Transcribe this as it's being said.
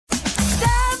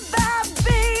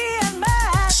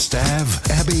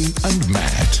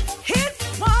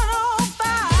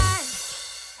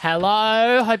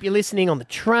Hello. Hope you're listening on the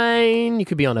train. You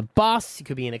could be on a bus. You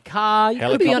could be in a car. You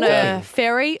could be on a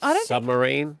ferry.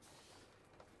 Submarine.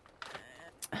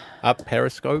 Up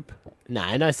Periscope.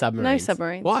 No submarines. No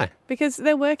submarines. Why? Because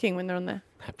they're working when they're on there.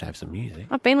 Have to have some music.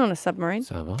 I've been on a submarine.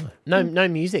 So have I. No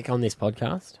music on this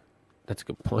podcast. That's a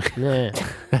good point. Yeah.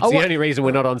 That's the only reason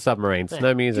we're not on submarines.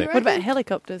 No music. What about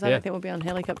helicopters? I don't think we'll be on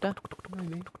helicopter.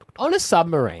 On a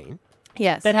submarine,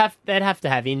 Yes. they'd have to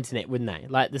have internet, wouldn't they?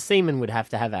 Like the seamen would have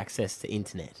to have access to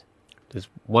internet. There's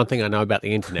one thing I know about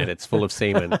the internet. It's full of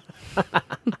semen.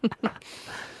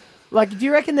 Like, do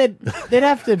you reckon they'd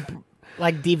have to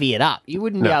like divvy it up? You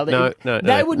wouldn't be able to. No.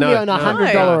 They wouldn't be on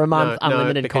 $100 a month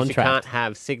unlimited because contract. You can't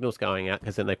have signals going out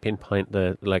because then they pinpoint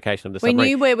the location of the We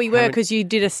submarine. knew where we were because you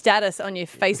did a status on your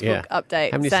Facebook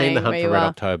update. Haven't you saying seen The Hunt where for you Red are.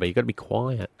 October? You've got to be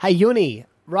quiet. Hey, Uni,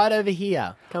 right over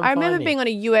here. Come I remember find me. being on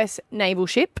a US naval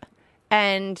ship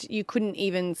and you couldn't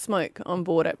even smoke on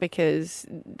board it because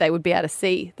they would be able to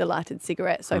see the lighted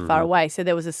cigarette so far away. So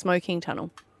there was a smoking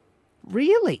tunnel.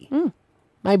 Really?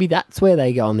 Maybe that's where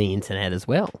they go on the internet as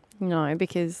well. No,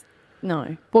 because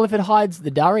no. Well, if it hides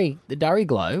the durry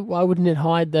glow, why wouldn't it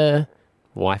hide the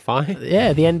Wi-Fi?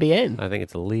 the NBN? I think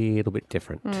it's a little bit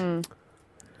different.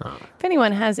 If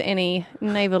anyone has any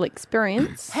naval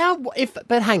experience,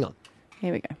 But hang on.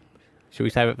 here we go. Should we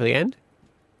save it for the end?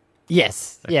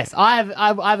 Yes, yes. I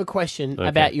have a question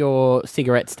about your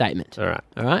cigarette statement. All right.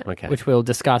 All right? Okay. Which we'll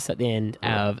discuss at the end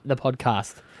of the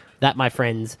podcast. That, my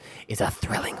friends, is a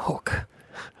thrilling hook.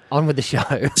 On with the show.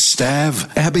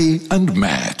 Stav, Abby, and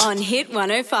Matt. On Hit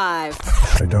 105.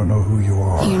 I don't know who you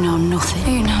are. You know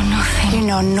nothing. You know nothing. You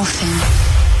know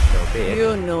nothing.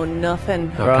 You know nothing.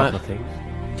 A couple of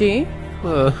things. Do you?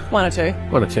 One or two.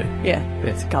 One or two. Yeah,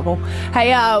 it's a couple.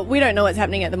 Hey, we don't know what's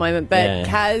happening at the moment, but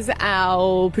Kaz,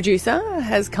 our producer,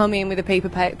 has come in with a piece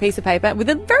of paper with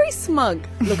a very smug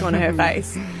look on her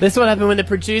face. This is what happened when the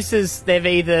producers, they've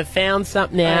either found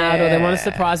something out or they want to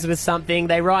surprise us with something.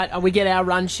 They write, we get our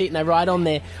run sheet and they write on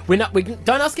there. We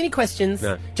don't ask any questions.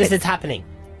 No. Just it's happening.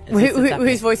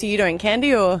 Whose voice are you doing?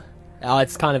 Candy or? Oh,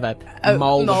 it's kind of a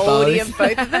mould moldy of of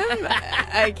both of them?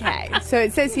 Okay. So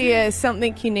it says here,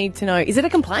 something you need to know. Is it a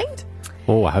complaint?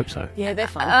 Oh, I hope so. Yeah, they're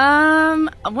fun.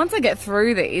 Once I get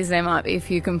through these, there might be a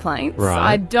few complaints. Right.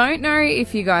 I don't know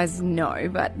if you guys know,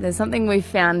 but there's something we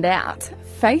found out.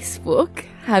 Facebook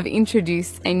have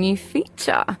introduced a new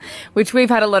feature, which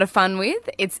we've had a lot of fun with.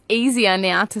 It's easier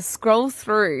now to scroll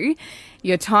through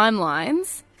your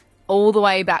timelines all the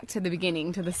way back to the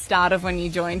beginning, to the start of when you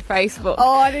joined Facebook.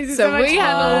 Oh, this is so much we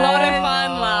had a lot of fun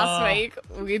fun last week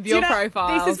with your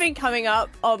profile. This has been coming up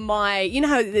on my, you know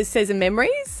how this says in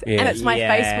memories? Yeah. And it's my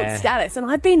Facebook status. And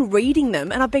I've been reading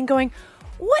them and I've been going,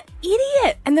 what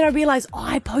idiot? And then I realised,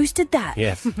 I posted that.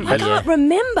 Yes. I can't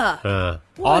remember.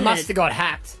 I must have got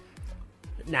hacked.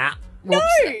 Nah. No.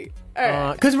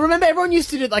 Because remember, everyone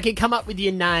used to do, like, it'd come up with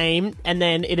your name and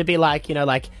then it'd be like, you know,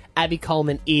 like, Abby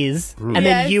Coleman is, and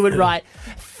then you would write,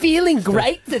 feeling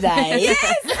great today.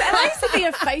 Yes, and I used to be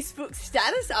a Facebook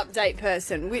status update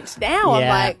person, which now I'm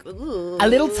like, ooh. A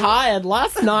little tired.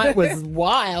 Last night was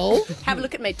wild. Have a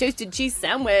look at my toasted cheese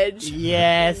sandwich.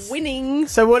 Yes. Winning.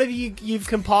 So what have you've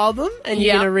compiled them and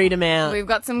you're going to read them out? We've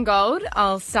got some gold.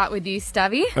 I'll start with you,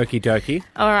 Stabby. Okie dokie.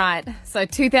 All right. So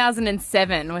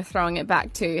 2007, we're throwing it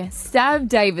back to Stav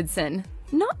Davidson.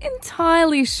 Not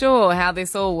entirely sure how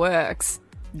this all works. ...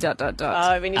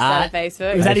 Oh, when you started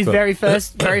Facebook. Was that his very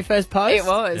first post? It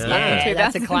was. Back in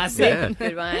That's a 2007. classic.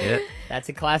 Good one. Yeah. That's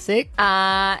a classic.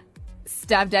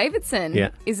 Stav Davidson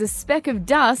is a speck of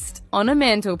dust on a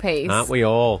mantelpiece. Aren't we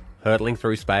all hurtling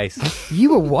through space?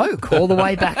 You were woke all the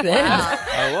way back then.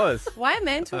 I was. Why a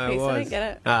mantelpiece? I don't get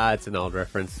it. It's an old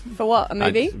reference. For what? A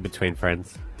movie? Between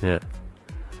Friends. Yeah.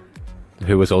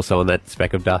 Who was also on that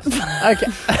speck of dust. Okay.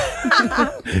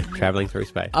 Travelling through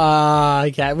space.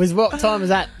 Okay. What time was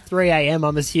that? 3 a.m.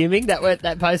 I'm assuming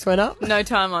that post went up. No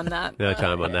time on that. No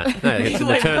time on that. No, it's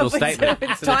an eternal statement.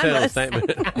 It's an eternal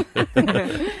statement.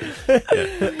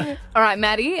 All right,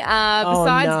 Matty.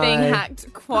 Besides being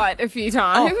hacked quite a few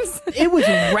times. It was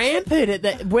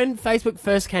rampant when Facebook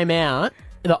first came out.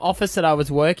 The office that I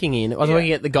was working in, I was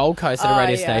working at the Gold Coast at a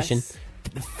radio station.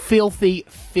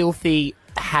 Filthy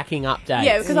hacking updates.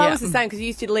 Yeah, because I was the same, because you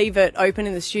used to leave it open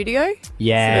in the studio.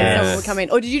 Yeah. So then someone would come in.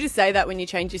 Or did you just say that when you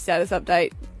changed your status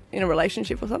update in a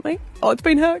relationship or something? Oh, it's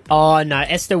been hacked. Oh, no.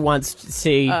 Esther once,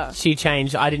 she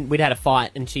changed. We'd had a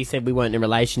fight and she said we weren't in a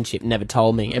relationship, never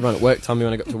told me. Everyone at work told me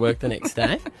when I got to work the next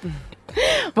day.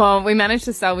 Well, we managed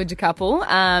to salvage a couple.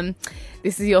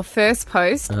 This is your first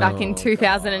post back in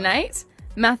 2008.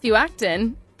 Matthew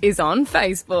Acton is on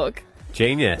Facebook.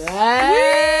 Genius.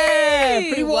 Hey! Yeah,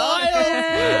 pretty wild.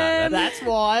 Yeah, That's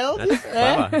wild. That's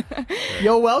clever.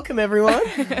 You're welcome, everyone.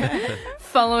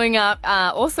 Following up,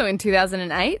 also in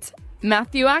 2008,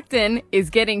 Matthew Acton is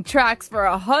getting tracks for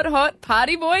a hot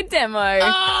Party Boy demo.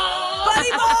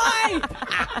 Buddy boy!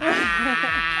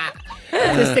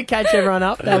 Just to catch everyone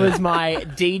up, that was my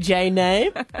DJ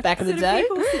name back in the day.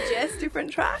 People suggest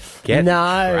different tracks. Get No,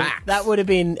 tracks. that would have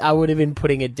been. I would have been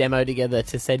putting a demo together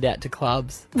to send out to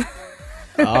clubs.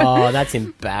 Oh, that's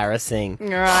embarrassing.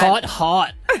 Right.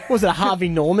 Hot. Was it a Harvey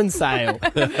Norman sale?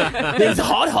 These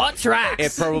hot tracks.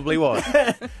 It probably was.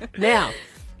 Now,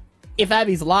 if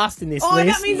Abby's last in this Oh, list,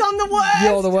 that means I'm the worst.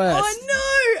 You're the worst. Oh,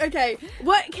 no. Okay.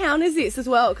 What count is this as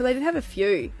well? Because I did have a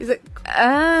few. Is it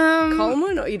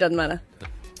Coleman or it doesn't matter?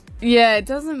 Yeah, it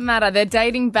doesn't matter. They're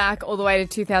dating back all the way to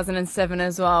 2007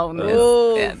 as well.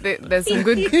 There's some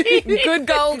good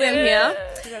gold in here.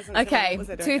 Okay,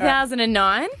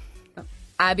 2009,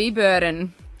 Abby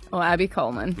Burden, or Abby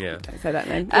Coleman, Yeah. Say that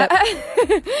name.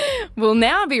 will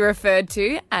now be referred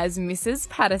to as Mrs.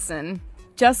 Patterson.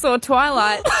 Just saw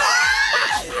Twilight.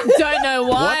 Don't know why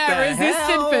What the I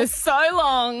resisted hell? for so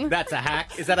long. That's a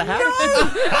hack. Is that a hack?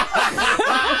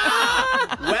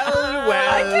 well.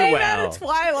 I came out of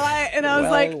Twilight and I was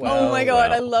like, oh my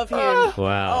God, I love him. Wow.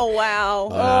 Oh, wow.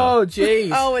 Oh,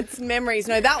 jeez. Oh, it's memories.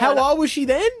 No, that How one. old was she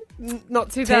then? Not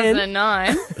 10.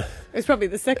 2009. It was probably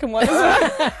the second one as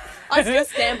well. I still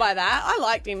stand by that. I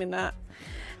liked him in that.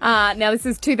 Now this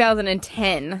is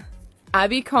 2010.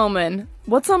 Abby Coleman.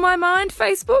 What's on my mind?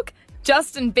 Facebook.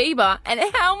 Justin Bieber and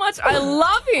how much I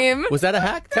love him. Was that a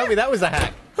hack? Tell me that was a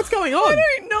hack. What's going on?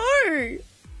 I don't know.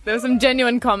 There were some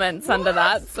genuine comments under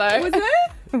that. So Was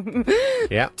there?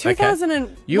 Yeah. 2000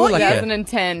 and... You were what like year?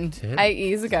 2010, 8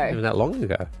 years Even ago. that long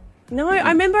ago. No, I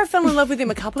remember I fell in love with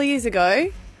him a couple of years ago.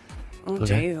 Oh,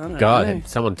 jeez, I don't God, know.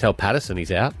 someone tell Patterson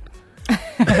he's out.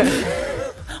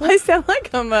 I sound like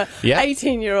I'm a Yeah.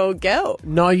 18-year-old girl.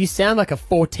 No, you sound like a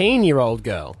 14-year-old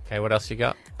girl. Okay, what else you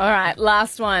got? All right,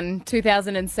 last one,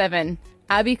 2007.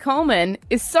 Abby Coleman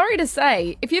is sorry to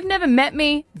say, if you've never met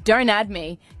me, don't add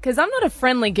me, because I'm not a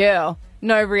friendly girl.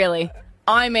 No, really.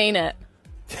 I mean it.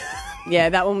 Yeah,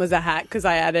 that one was a hack because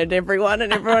I added everyone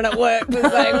and everyone at work was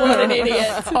like, what an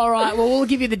idiot. All right, well, we'll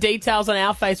give you the details on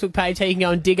our Facebook page so you can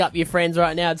go and dig up your friends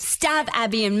right now. It's Stab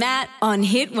Abby and Matt on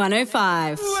Hit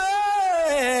 105. Well,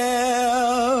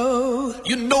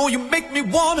 you know you make me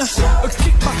wanna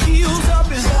kick my heels up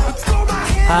and throw my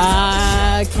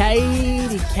hands.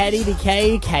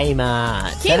 KMART.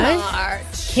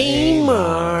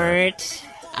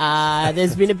 KMART.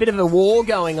 There's been a bit of a war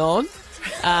going on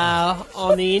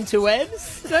the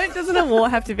interwebs. Doesn't a war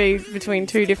have to be between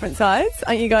two different sides?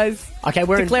 Aren't you guys Okay,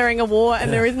 we're declaring a war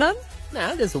and there is none?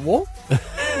 No, there's a war.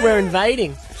 We're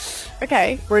invading.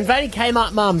 Okay. We're invading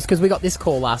Kmart Mums because we got this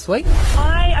call last week.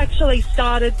 I actually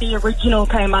started the original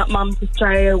KMART Mums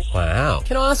Australia. Wow.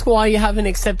 Can I ask why you haven't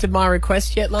accepted my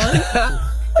request yet, Lane?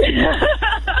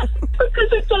 Because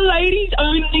it's a ladies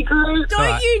only group.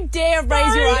 Don't you dare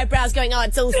raise your eyebrows going, oh,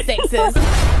 it's all sexist.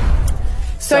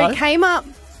 So Kmart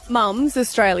Mums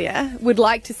Australia would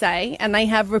like to say, and they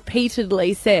have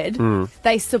repeatedly said,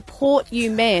 they support you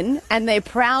men and they're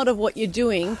proud of what you're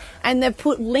doing and they've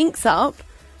put links up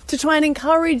to try and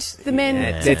encourage the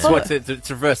men to follow. It's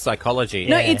reverse psychology.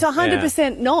 No, it's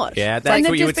 100% not. Yeah, And that's they've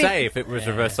what you just would say if it was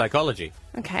reverse psychology.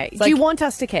 Okay. Do like- you want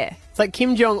us to care? It's like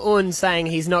Kim Jong-un saying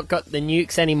he's not got the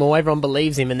nukes anymore. Everyone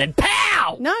believes him, and then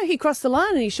pow! No, he crossed the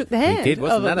line and he shook the hand. did,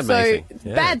 wasn't of that him. amazing? So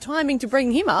Yeah. bad timing to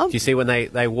bring him up. Do you see when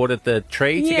they watered the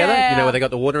tree together? Yeah. You know where they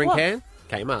got the watering What? can?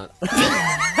 Kmart.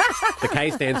 The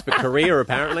K stands for Korea,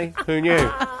 apparently. Who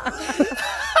knew?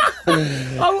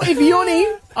 Oh, if Yoni...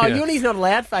 Oh, Yeah. Yoni's not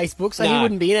allowed Facebook, so he No.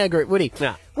 wouldn't be in our group, would he?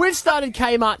 No. We've started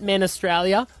Kmart Men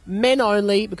Australia. Men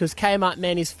only, because Kmart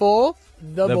Men is for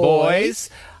the boys.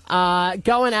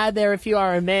 Go and add there if you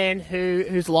are a man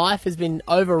whose life has been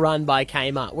overrun by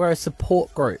Kmart. We're a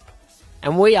support group.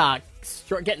 And we are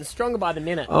getting stronger by the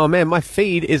minute. Oh, man, my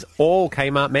feed is all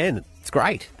Kmart Men. It's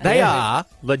great. They are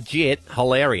legit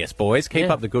hilarious, boys. Keep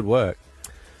Yeah. up the good work.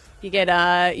 You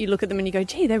get, you look at them and you go,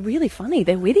 gee, they're really funny.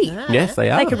 They're witty. Yes,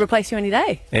 they are. They could replace you any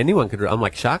day. Anyone could. I'm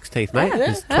like shark's teeth, mate.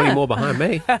 There's 20 more behind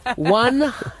me.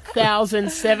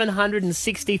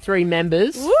 1,763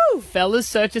 members. Woo! Fellas,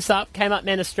 search us up, Kmart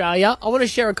Men Australia. I want to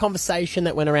share a conversation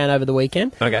that went around over the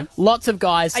weekend. Okay. Lots of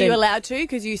guys Are said... you allowed to?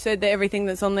 Because you said that everything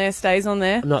that's on there stays on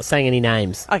there. I'm not saying any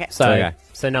names. Okay.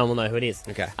 So no one will know who it is.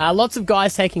 Okay. Lots of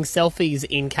guys taking selfies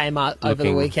in Kmart over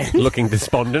the weekend. Looking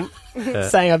despondent.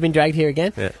 saying I've been dragged here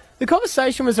again. Yeah. The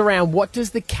conversation was around what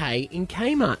does the K in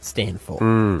Kmart stand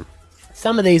for?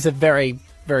 Some of these are very,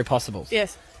 very possible.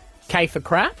 Yes. K for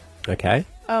crap. Okay.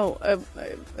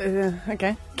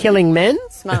 Okay. Killing men.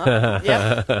 Smart.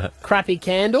 Yep. Crappy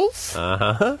candles.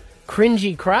 Uh-huh.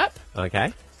 Cringy crap.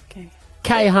 Okay. Okay.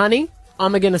 K honey,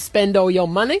 I'm going to spend all your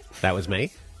money. That was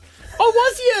me. Oh,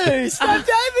 was you? Steve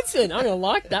Davidson. I'm going to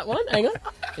like that one. Hang on.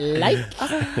 Like.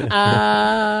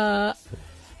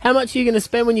 How much are you going to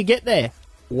spend when you get there?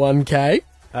 1K.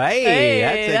 Hey,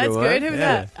 that's a good one. good. Who's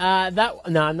that?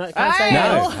 No, I'm not. Can't say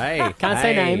No, names. hey. Can't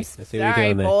say names. Let's see what you're Sorry,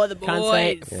 doing there. for the Can't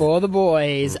say boys. for the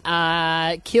boys.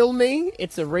 Kill me.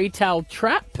 It's a retail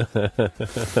trap.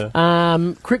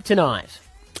 Kryptonite.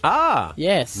 Ah,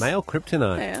 Yes. male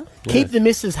kryptonite. Yeah. Keep the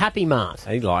missus happy, Mart.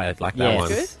 I like that one.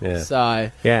 Yes. Yeah. So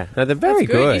Yeah, no, they're very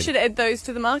That's good. good. You should add those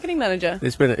to the marketing manager.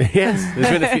 There's been a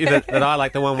few that I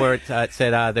like. The one where it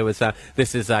said there was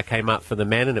this is Kmart for the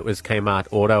men, and it was Kmart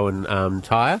Auto and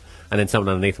Tyre, and then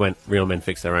someone underneath went, "Real men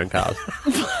fix their own cars."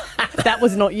 That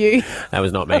was not you. That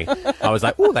was not me. I was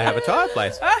like, "Oh, they have a tyre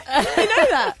place." You know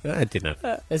that. I didn't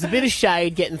know. there's a bit of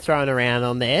shade getting thrown around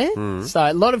on there. So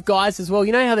a lot of guys as well.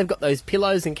 You know how they've got those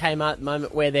pillows in Kmart at the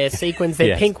moment where they're sequins, they're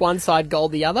Yes. pink one side,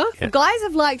 gold the other. Yeah. Guys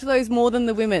have liked those more than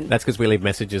the women. That's because we leave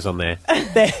messages on there.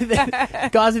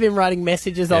 Guys have been writing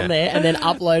messages on Yeah. there and then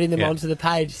uploading them Yeah. onto the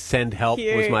page. Send help was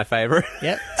Cute. my favourite.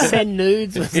 Yep. Send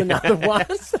nudes was another one.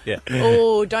 Yeah,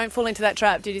 Oh, don't fall into that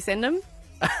trap. Did you send them?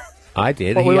 I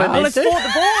did. Well, we He weren't asked. meant to. For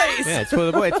the boys. Yeah, it's for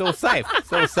the boy. It's all safe.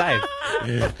 It's all safe.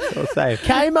 It's all safe.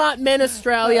 Kmart Men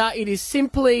Australia. It is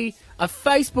simply a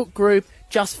Facebook group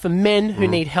just for men who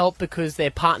need help because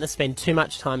their partners spend too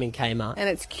much time in Kmart. And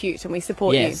it's cute, and we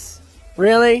support Yes.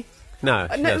 Really? No,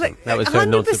 she you. No, doesn't. That was her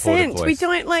non-supportive voice. We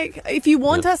don't like. If you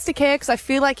want us to care, because I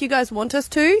feel like you guys want us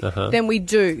to, then we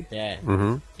do. Yeah.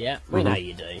 Mm-hmm. Yeah, we know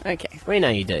you do. Okay. We know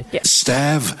you do.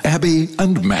 Stav, Abby,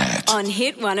 and Matt. On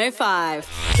Hit 105.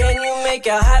 Can you make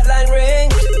a hotline ring?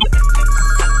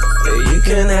 You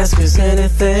can ask us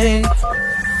anything.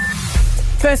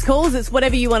 First calls, it's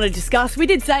whatever you want to discuss. We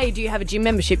did say, do you have a gym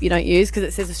membership you don't use? Because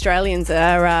it says Australian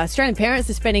parents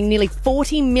are spending nearly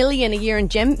 $40 million a year in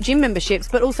gym memberships,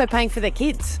 but also paying for their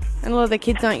kids. And a lot of their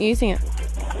kids aren't using it.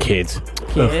 Kids.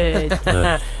 Good.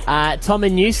 Tom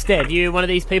in Newstead, you one of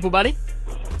these people, buddy?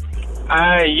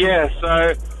 Yeah,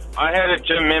 so I had a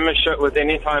gym membership with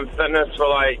Anytime Fitness for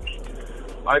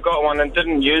I got one and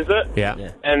didn't use it.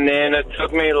 Yeah. And then it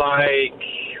took me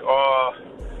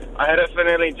I had it for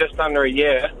nearly just under a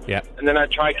year. Yeah. And then I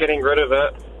tried getting rid of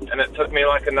it, and it took me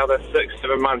another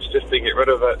 6-7 months just to get rid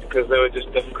of it because they were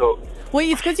just difficult. Well,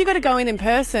 it's because you got to go in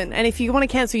person. And if you want to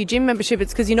cancel your gym membership,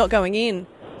 it's because you're not going in.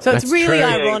 So That's it's really true.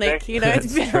 ironic, Yeah, exactly. you know.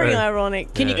 It's very true.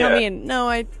 ironic. Can you come in? No,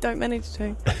 I don't manage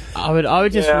to. I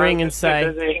would just ring and say,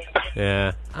 busy.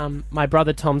 Yeah. my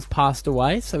brother Tom's passed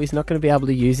away, so he's not going to be able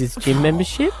to use his gym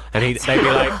membership. And they'd be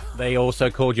like, they also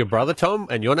called your brother Tom,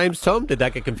 and your name's Tom? Did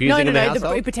that get confusing in the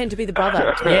household? You pretend to be the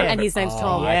brother. Yeah. And his name's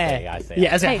Tom. I see.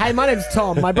 Yeah, I said, hey, my name's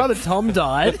Tom. My brother Tom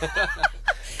died.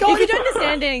 If you don't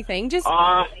understand anything, just...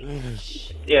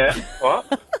 Yeah, what?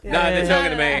 No, they're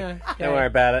talking to me. Don't worry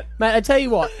about it. Mate, I tell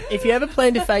you what, if you ever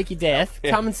plan to fake your death,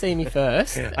 come and see me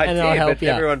first, and I did, I'll help but you.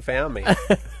 everyone found me. I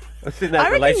was in that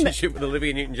reckon- relationship with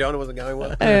Olivia Newton-John. It wasn't going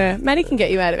well. Matty can get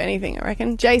you out of anything, I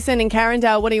reckon. Jason in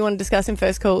Carindale, what do you want to discuss in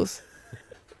first calls?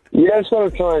 Yeah, I just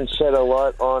want to try and shed a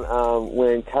light on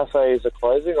when cafes are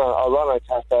closing. I run a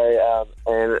cafe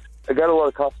and I got a lot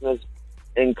of customers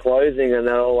in closing and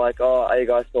they're all like, oh, are you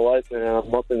guys still open? And I'm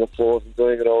mopping the floors and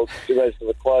doing it all to ready for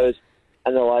the close.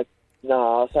 And they're like,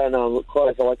 no, I say no, I'm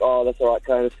closed. They're like, oh, that's all right,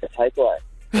 can I just get takeaway?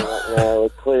 And I'm like, no, we're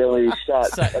clearly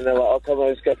shut. And they're like, oh, come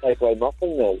on, just get takeaway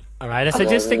muffin then. All right, so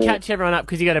just to catch everyone up,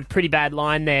 because you got a pretty bad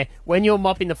line there, when you're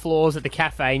mopping the floors at the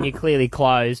cafe and you're clearly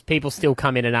closed, people still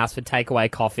come in and ask for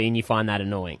takeaway coffee and you find that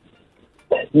annoying.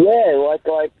 Yeah,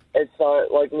 like it's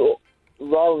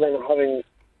rather than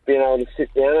being able to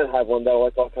sit down and have one, they're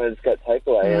like, oh, can I just get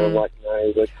takeaway? And I'm like,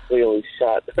 no, we're clearly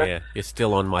shut. Yeah, you're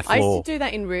still on my I floor. used to do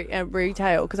that in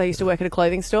retail because I used to work at a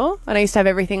clothing store and I used to have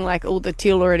everything all the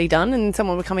till already done and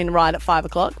someone would come in right at 5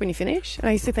 o'clock when you finish. And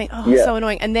I used to think, oh, Yeah. so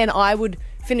annoying. And then I would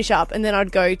finish up and then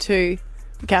I'd go to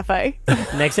the cafe.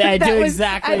 Next day, That do was-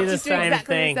 exactly I'd the just do same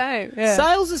exactly thing. the same, yeah.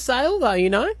 Sale's a sale, though, you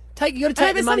know? You got to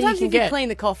take the but money you sometimes can if you get. clean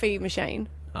the coffee machine.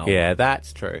 Yeah,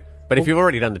 that's true. But if you've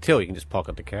already done the till, you can just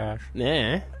pocket the cash.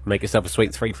 Yeah. Make yourself a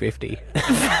sweet $3.50.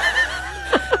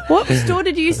 What store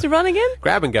did you used to run again?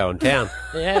 Grab and go in town.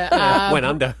 Yeah. Went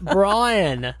under.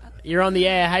 Brian, you're on the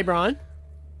air. Hey, Brian.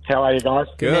 How are you guys?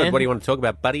 Good. man. What do you want to talk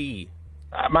about, buddy?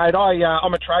 Mate,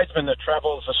 I'm a tradesman that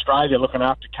travels Australia looking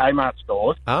after Kmart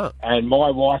stores. Oh. And my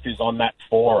wife is on that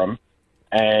forum.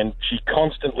 and she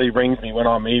constantly rings me when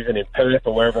I'm even in Perth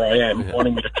or wherever I am,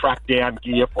 wanting me to track down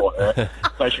gear for her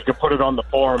so she can put it on the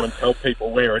forum and tell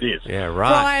people where it is. Yeah, right.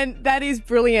 Brian, that is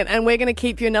brilliant, and we're going to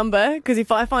keep your number because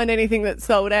if I find anything that's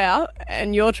sold out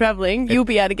and you're travelling, you'll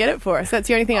be able to get it for us. That's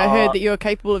the only thing I heard that you're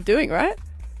capable of doing, right?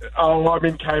 Oh, I'm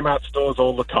in Kmart stores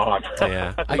all the time.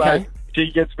 Yeah. So Okay.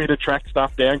 she gets me to track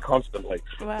stuff down constantly.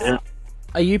 Wow.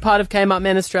 Are you part of KMART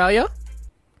Men Australia?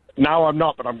 No, I'm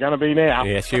not, but I'm going to be now.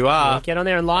 Yes, you are. Get on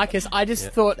there and like us. I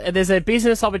just thought there's a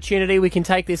business opportunity. We can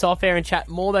take this off air and chat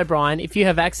more, though, Brian. If you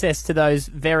have access to those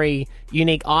very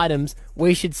unique items,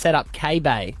 we should set up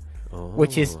K-Bay,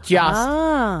 which is just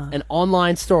an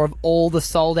online store of all the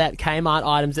sold-out Kmart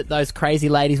items that those crazy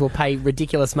ladies will pay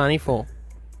ridiculous money for.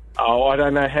 Oh, I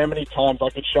don't know how many times I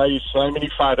could show you so many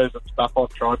photos of stuff I've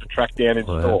tried to track down in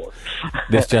stores.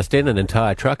 This just in, an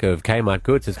entire truck of Kmart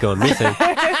goods has gone missing.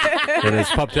 And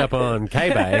it's popped up on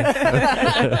K-Bay.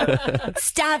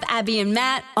 Stab Abby and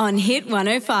Matt on Hit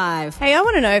 105. Hey, I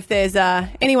want to know if there's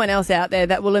anyone else out there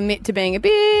that will admit to being a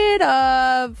bit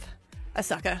of a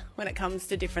sucker when it comes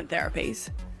to different therapies.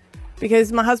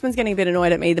 Because my husband's getting a bit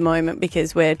annoyed at me at the moment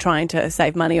because we're trying to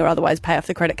save money or otherwise pay off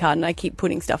the credit card and I keep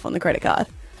putting stuff on the credit card.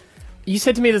 You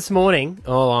said to me this morning,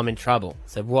 "Oh, I'm in trouble." I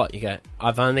said, "What?" You go,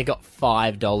 "I've only got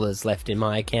 $5 left in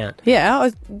my account." Yeah,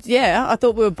 I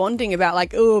thought we were bonding about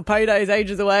like, oh, payday's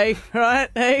ages away, right?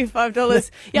 Hey,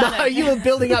 $5. Yeah, No, you were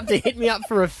building up to hit me up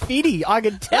for a fitty. I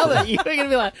could tell it. You were going to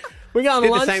be like, "We're going to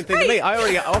Did lunch." the same thing to me. I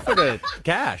already got offered a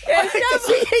cash.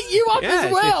 She hit you up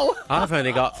as well. I've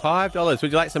only got $5.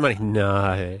 Would you like some money?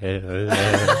 No.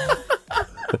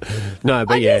 No,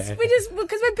 but because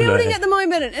we're building at the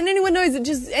moment, and anyone knows it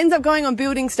just ends up going on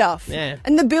building stuff. Yeah.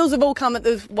 And the bills have all come at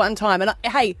this one time. And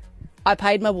I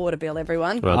paid my water bill,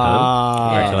 everyone. Well done.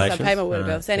 Congratulations. So I paid my water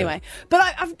bill. So anyway,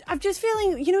 but I'm just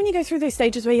feeling, you know, when you go through those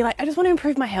stages where you're like, I just want to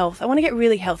improve my health. I want to get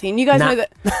really healthy. And you guys know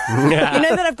that, you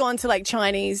know that I've gone to like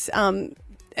Chinese medicine,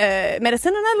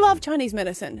 and I love Chinese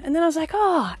medicine. And then I was like,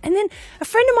 and then a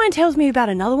friend of mine tells me about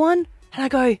another one, and I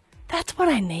go, that's what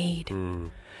I need.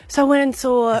 So I went and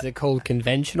saw... Is it called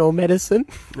conventional medicine?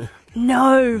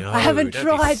 No, I haven't don't be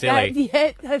tried silly. that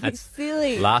yet. That'd be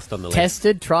silly. Last on the list.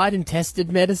 Tried and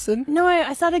tested medicine? No,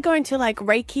 I started going to like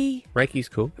Reiki. Reiki's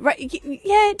cool.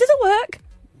 Yeah, does it work?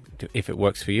 If it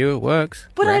works for you, it works.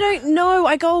 But I don't know.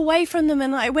 I go away from them,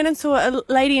 and I went and saw a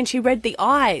lady, and she read the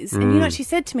eyes. And you know what she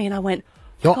said to me? And I went...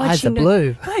 Your eyes are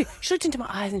blue. No, she looked into my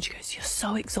eyes and she goes, "You're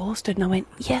so exhausted." And I went,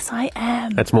 "Yes, I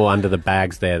am." That's more under the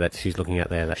bags there that she's looking at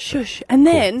there. Shush. And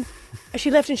then she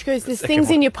left and she goes, "There's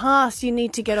things in your past you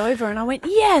need to get over." And I went,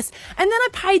 "Yes." And then I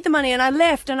paid the money and I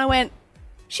left and I went,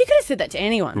 she could have said that to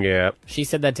anyone. Yeah. She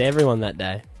said that to everyone that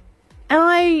day. And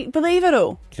I believe it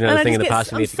all. Do you know the thing in the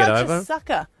past you need to get over? I'm such a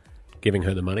sucker. Giving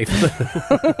her the money for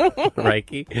the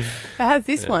Reiki. I have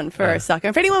this one for a sucker.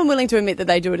 And for anyone willing to admit that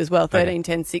they do it as well, 13,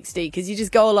 10, 60, because you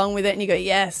just go along with it and you go,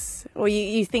 yes. Or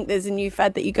you think there's a new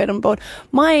fad that you get on board.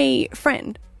 My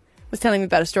friend was telling me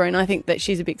about a story, and I think that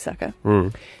she's a big sucker.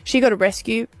 She got a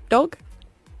rescue dog,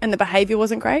 and the behaviour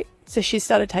wasn't great, so she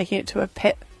started taking it to a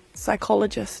pet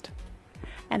psychologist.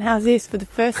 And how's this? For the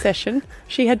first session,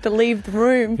 she had to leave the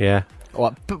room. Yeah.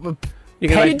 What? You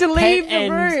had to leave the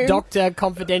and room. Doctor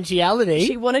confidentiality.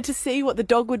 She wanted to see what the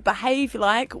dog would behave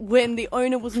like when the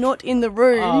owner was not in the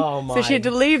room. Oh, my so she had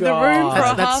to leave the room for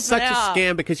That's half such an a hour.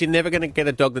 scam because you're never going to get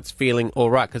a dog that's feeling all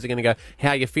right because they're going to go, how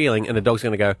are you feeling? And the dog's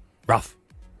going to go, rough.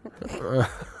 It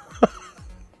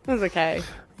was okay.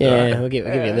 Yeah, we'll give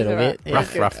you a little bit.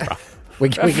 Yeah. Rough. We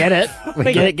get it.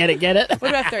 We get it.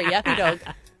 What about for a yappy dog?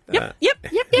 Yep.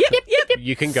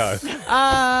 You can go.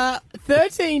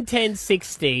 13, 10,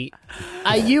 60.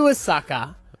 Are you a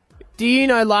sucker? Do you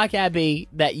know, like Abby,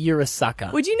 that you're a sucker?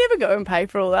 Would you never go and pay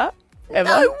for all that? Ever?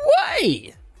 No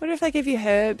way! What if they give you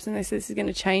herbs and they say this is going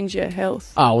to change your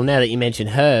health? Oh, well, now that you mention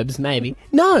herbs, maybe.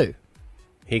 No.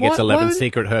 He gets What? 11 What?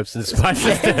 secret herbs and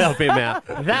spices to help him out.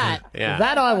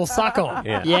 That I will suck on.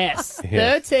 Yeah. Yes.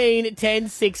 Yeah. 13, 10,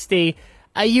 60.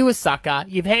 Are you a sucker?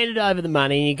 You've handed over the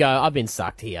money and you go, I've been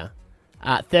sucked here.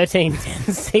 13,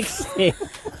 10, 60.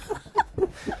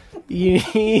 You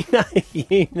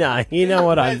know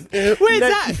what I'm... Where's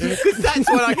that? Because that's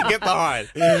what I can get behind.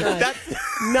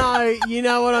 No, you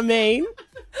know what I mean?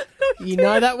 You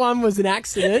know that one was an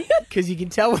accident because you can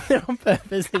tell when they're on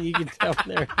purpose and you can tell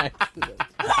when they're an accident.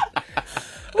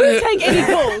 We'll take any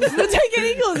calls. We'll take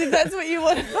any calls if that's what you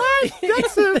want.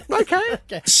 Okay.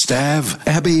 Stav,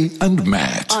 Abby and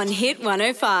Matt. On Hit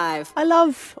 105. I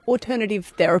love alternative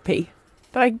therapy,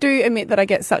 but I do admit that I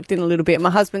get sucked in a little bit. My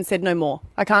husband said no more.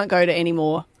 I can't go to any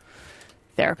more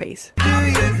therapies.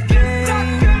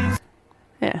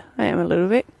 Yeah, I am a little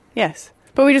bit. Yes.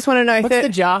 But we just want to know... What's the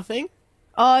jar thing?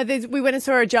 Oh, we went and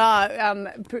saw a jar.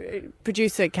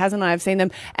 Producer Kaz and I have seen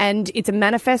them. And it's a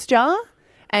manifest jar.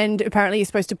 And apparently you're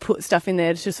supposed to put stuff in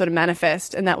there to sort of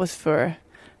manifest. And that was for...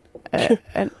 The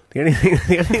only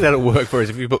thing that'll work for is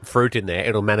if you put fruit in there,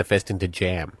 it'll manifest into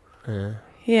jam.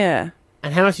 Yeah.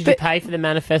 And how much did you pay for the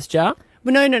manifest jar?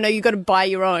 Well, no. You've got to buy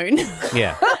your own.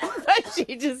 Yeah. But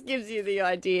she just gives you the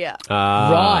idea.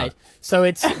 Right. So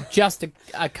it's just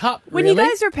a cup, When you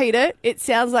guys repeat it, it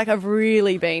sounds like I've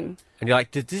really been... And you're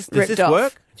like, does this ripped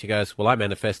work? off. And she goes, well, I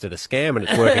manifested a scam and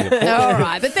it's working. All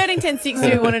right. But 13, 10, 6,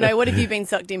 we want to know, what have you been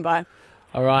sucked in by?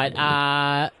 All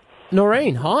right.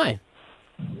 Noreen, hi.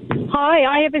 Hi,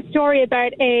 I have a story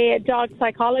about a dog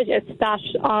psychologist that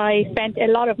I spent a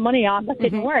lot of money on that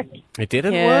didn't work. It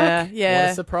didn't work? Yeah.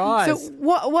 What a surprise. So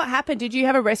what happened? Did you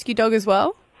have a rescue dog as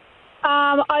well?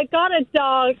 I got a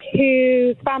dog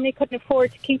whose family couldn't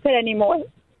afford to keep it anymore.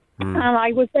 And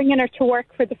I was bringing her to work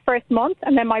for the first month,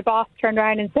 and then my boss turned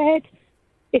around and said,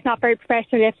 it's not very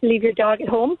professional, you have to leave your dog at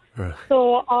home.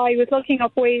 So I was looking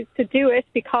up ways to do it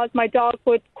because my dog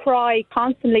would cry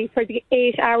constantly for the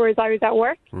 8 hours I was at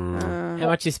work. How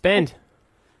much you spend?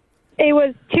 It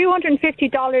was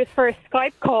 $250 for a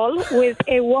Skype call with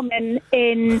a woman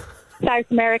in South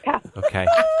America. Okay.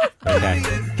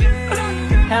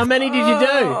 How many did you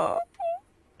do?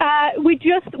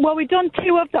 We'd done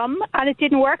 2 of them, and it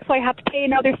didn't work, so I had to pay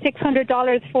another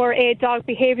 $600 for a dog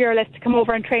behaviouralist to come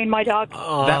over and train my dog.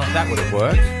 That would have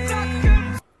worked.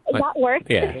 That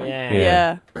worked.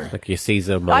 Yeah. Like your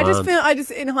Caesar Milan.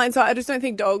 In hindsight, I just don't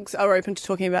think dogs are open to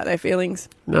talking about their feelings.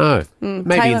 No.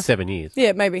 Maybe Taylor. in 7 years.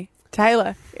 Yeah, maybe.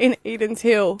 Taylor, in Eden's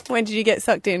Hill, when did you get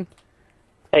sucked in?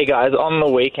 Hey guys, on the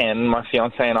weekend, my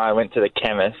fiance and I went to the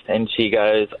chemist, and she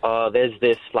goes, "Oh, there's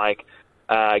this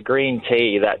green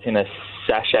tea that's in a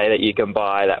sachet that you can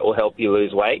buy that will help you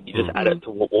lose weight. You just add it to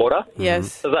water."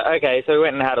 Yes. So I was like, okay, so we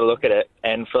went and had a look at it,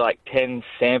 and for 10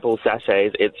 sample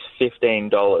sachets, it's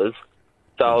 $15.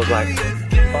 So I was like,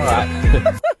 all right.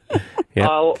 Yeah.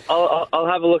 I'll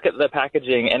have a look at the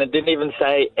packaging, and it didn't even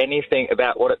say anything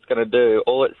about what it's going to do.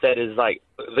 All it said is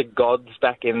the gods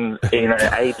back in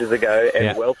ages ago,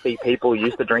 and wealthy people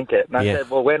used to drink it. And I said,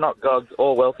 well, we're not gods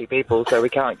or wealthy people, so we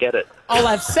can't get it. I'll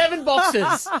have 7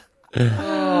 boxes. Oh,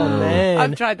 man.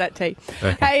 I've tried that tea.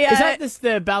 Okay. Hey, Is that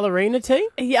the ballerina tea?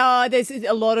 Yeah, there's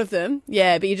a lot of them.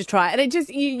 Yeah, but you just try it. And it just,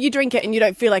 you drink it and you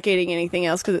don't feel like eating anything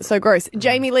else because it's so gross.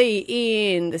 Jamie Lee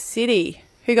in the city.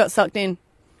 Who got sucked in?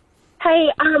 Hey,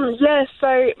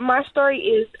 so my story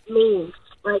is memes.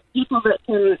 Like people that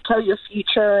can tell your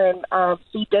future and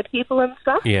see dead people and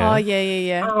stuff. Yeah. Oh,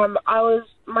 yeah.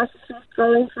 My sister was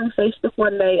scrolling through Facebook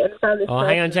one day and found this. Oh,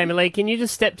 hang on, Jamie Lee. Can you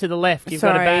just step to the left? You've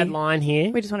got a bad line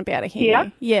here. We just want to be able to hear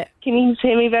you. Yeah. Can you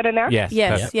hear me better now? Yes.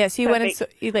 Yes. You went and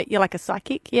you're like a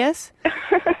psychic, yes?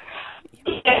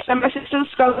 Yes, and my sister was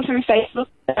scrolling through Facebook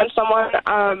and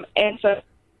someone answered.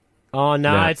 Oh,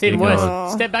 no, it's even worse.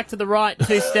 Oh. Step back to the right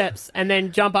 2 steps and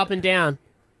then jump up and down.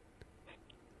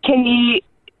 Can you...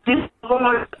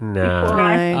 No.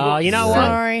 Oh, you know what?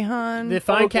 Sorry, hon. The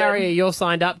phone carrier you're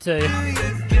signed up to.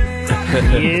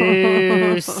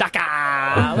 You sucker.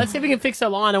 Let's see if we can fix her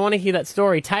line. I want to hear that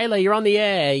story. Taylor, you're on the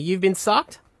air. You've been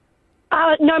sucked?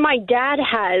 No, my dad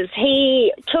has.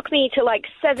 He took me to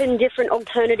 7 different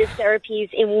alternative therapies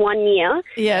in 1 year.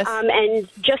 Yes. And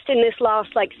just in this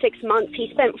last 6 months, he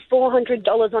spent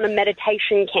 $400 on a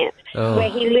meditation camp where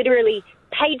he literally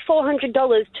paid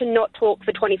 $400 to not talk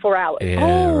for 24 hours.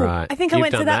 Yeah, right. I think I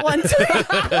went to that one too.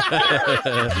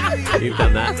 You've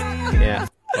done that. Yeah.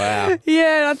 Wow.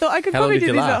 Yeah, I thought I could How long probably did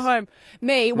do you this at last? home.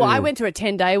 Me, well, I went to a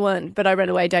 10-day one, but I ran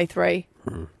away day 3.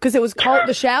 Because it was cold.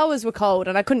 The showers were cold,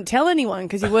 and I couldn't tell anyone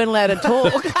because you weren't allowed to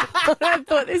talk. I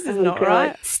thought, this is not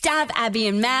right. Stab Abby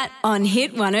and Matt on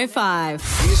Hit 105.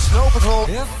 Snow Patrol.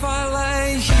 If I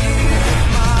lay here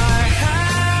with my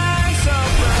hands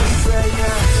up and say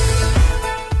yes.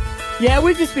 Yeah,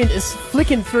 we've just been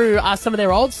flicking through some of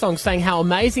their old songs saying how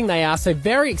amazing they are. So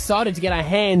very excited to get our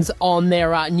hands on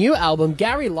their new album,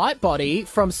 Gary Lightbody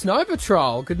from Snow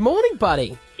Patrol. Good morning,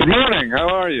 buddy. Good morning. How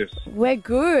are you? We're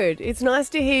good. It's nice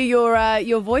to hear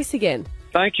your voice again.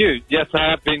 Thank you. Yes,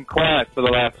 I have been quiet for the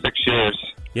last 6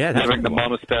 years. Yeah, that's living the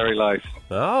monastery life.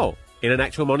 Oh, in an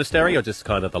actual monastery or just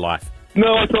kind of the life?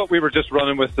 No, I thought we were just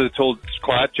running with the told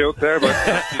quiet joke there, but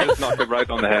you just knocked it right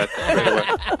on the head straight away.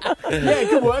 Yeah,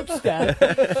 good work, Stan.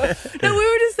 No, we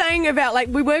were just saying about,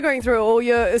 we were going through all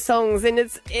your songs, and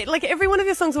it's every one of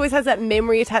your songs always has that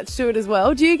memory attached to it as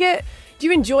well. Do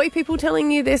you enjoy people telling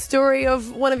you their story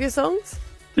of one of your songs?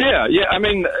 Yeah. I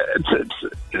mean,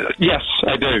 yes,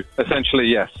 I do. Essentially,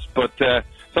 yes. But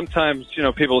sometimes,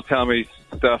 people tell me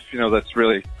stuff, that's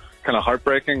really kind of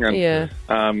heartbreaking, and Yeah.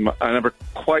 I never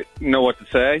quite know what to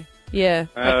say. Yeah.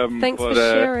 Thanks for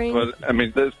sharing. But I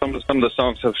mean, some of the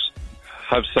songs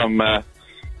have some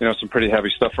some pretty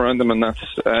heavy stuff around them, and that's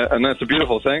a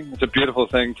beautiful thing. It's a beautiful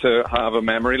thing to have a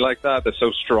memory like that that's so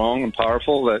strong and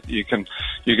powerful that you could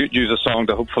use a song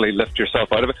to hopefully lift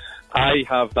yourself out of it. I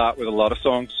have that with a lot of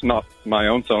songs, not my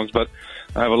own songs, but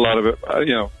I have a lot of it.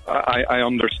 I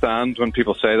understand when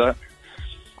people say that.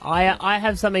 I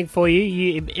have something for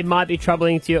you. It might be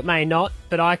troubling to you, it may not,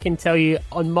 but I can tell you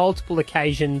on multiple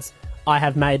occasions I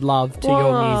have made love to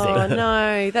your music. Oh,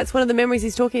 no. That's one of the memories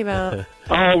he's talking about.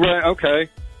 Oh, right, okay.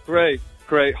 Great.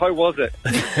 How was it?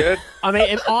 Good? I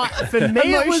mean, for me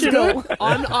it was good.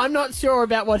 I'm not sure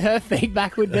about what her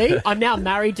feedback would be. I'm now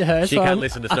married to her. She can't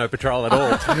listen to Snow Patrol at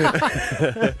all.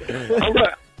 All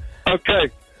right.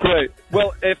 Okay, great.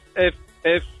 Well, if if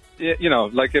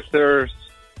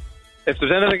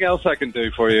there's anything else I can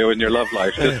do for you in your love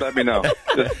life, just let me know.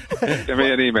 Just give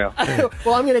me an email.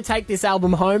 Well, I'm going to take this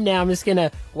album home now. I'm just going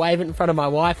to wave it in front of my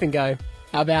wife and go,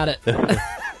 how about it?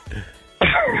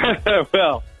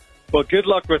 Well, good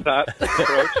luck with that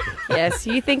approach. Yes,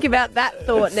 you think about that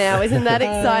thought now. Isn't that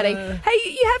exciting? Hey,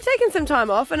 you have taken some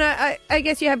time off, and I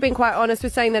guess you have been quite honest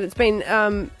with saying that it's been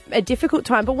a difficult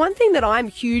time. But one thing that I'm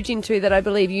huge into, that I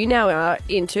believe you now are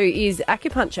into, is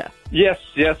acupuncture. Yes,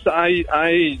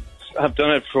 I have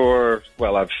done it for,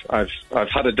 well, I've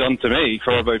had it done to me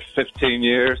for about 15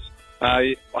 years.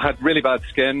 I had really bad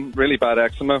skin, really bad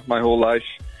eczema my whole life,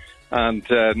 and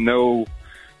no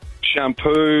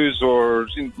shampoos or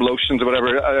lotions or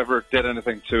whatever I ever did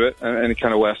anything to it, any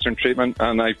kind of Western treatment.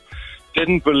 And I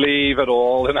didn't believe at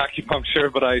all in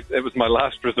acupuncture, but it was my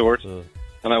last resort.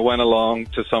 And I went along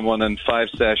to someone, in 5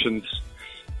 sessions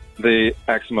the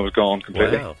eczema was gone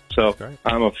completely. Wow. So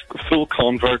I'm a full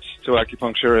convert to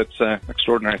acupuncture. It's an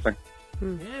extraordinary thing.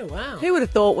 Yeah, wow. Who would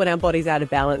have thought when our body's out of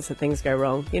balance that things go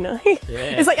wrong, you know? Yeah.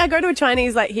 It's like I go to a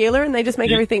Chinese healer and they just make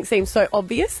everything seem so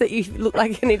obvious that you look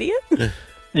like an idiot.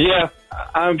 Yeah,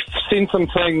 I've seen some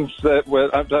things that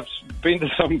I've been to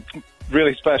some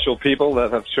really special people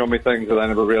that have shown me things that I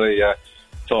never really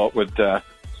thought would,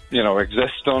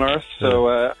 exist on Earth.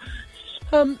 So,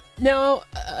 now,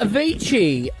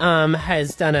 Avicii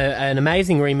has done an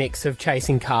amazing remix of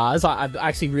Chasing Cars. I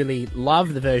actually really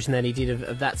love the version that he did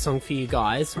of that song for you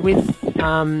guys. With,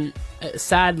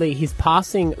 sadly, his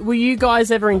passing, were you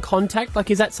guys ever in contact?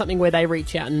 Is that something where they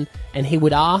reach out and he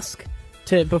would ask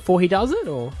before he does it,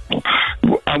 or?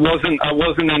 I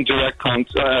wasn't in direct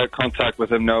contact with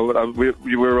him. No, but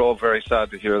we were all very sad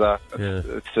to hear that.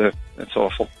 It's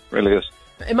awful, it really is.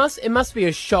 It must be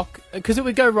a shock, because it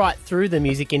would go right through the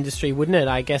music industry, wouldn't it?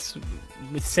 I guess,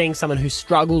 with seeing someone who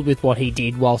struggled with what he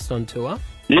did whilst on tour.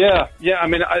 Yeah. I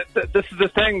mean, this is the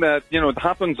thing that it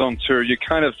happens on tour. You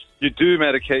do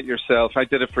medicate yourself. I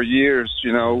did it for years,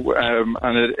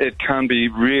 and it can be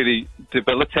really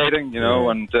debilitating,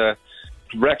 and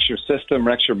wrecks your system,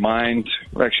 wrecks your mind,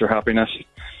 wrecks your happiness.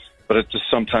 But it just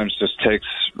sometimes just takes,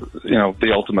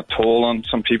 the ultimate toll on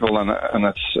some people, and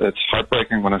it's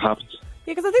heartbreaking when it happens.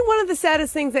 Yeah, because I think one of the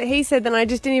saddest things that he said, and I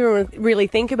just didn't even really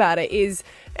think about it, is,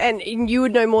 and you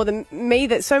would know more than me,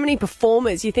 that so many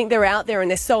performers, you think they're out there and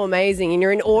they're so amazing and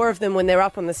you're in awe of them when they're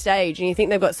up on the stage and you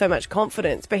think they've got so much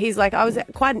confidence. But he's like, I was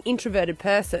quite an introverted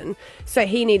person, so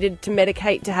he needed to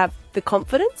medicate to have the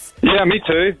confidence. Yeah, me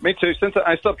too. Since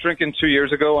I stopped drinking 2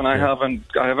 years ago, and I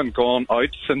haven't gone out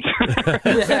since.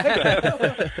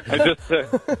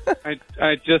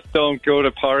 I just don't go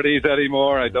to parties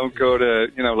anymore. I don't go to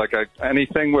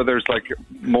anything where there's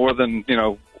more than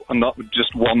not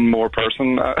just one more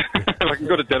person. I can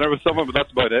go to dinner with someone, but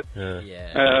that's about it.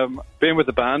 Being with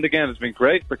the band again has been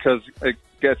great because it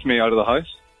gets me out of the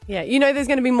house. Yeah, there's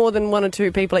going to be more than 1 or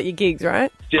 2 people at your gigs, right?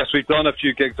 Yes, we've done a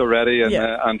few gigs already,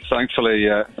 and thankfully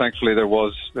there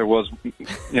was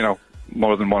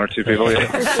more than 1 or 2 people.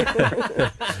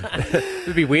 Yeah.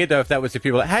 It'd be weird though if that was if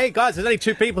people were like, hey guys, there's only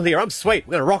 2 people here. I'm sweet.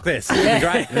 We're gonna rock this. It'd be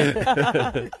great.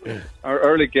 Our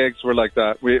early gigs were like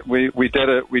that. We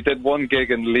did 1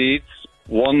 gig in Leeds.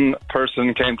 1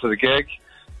 person came to the gig,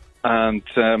 and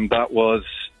that was,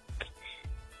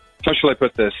 how shall I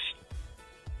put this?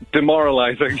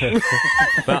 Demoralizing. Did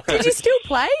you still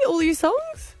play all your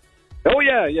songs? Oh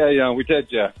yeah, we did,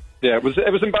 yeah. Yeah, it was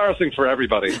embarrassing for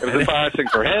everybody. It was embarrassing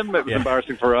for him, it was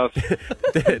embarrassing for us,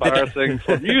 embarrassing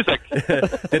for music.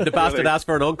 Did the bastard ask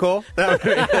for an encore?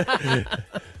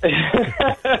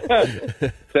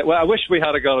 Well, I wish we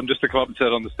had got him just to come up and sit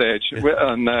on the stage.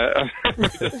 And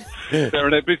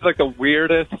it'd be like the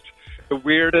weirdest the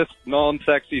weirdest,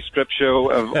 non-sexy strip show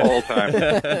of all time.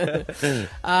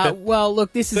 Well,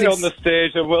 look, this is... Stay on the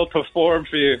stage and we'll perform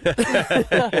for you.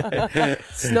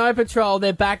 Snow Patrol,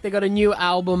 they're back. They've got a new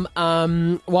album,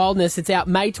 Wildness. It's out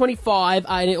May 25,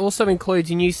 and it also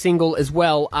includes a new single as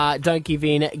well, Don't Give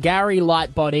In. Gary,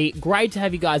 Lightbody, great to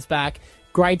have you guys back.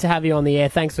 Great to have you on the air.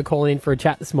 Thanks for calling in for a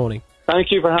chat this morning.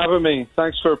 Thank you for having me.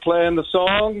 Thanks for playing the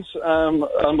songs, and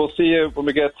we'll see you when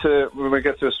we get to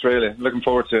Australia. Looking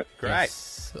forward to it. Great. Yes.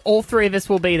 All three of us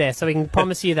will be there, so we can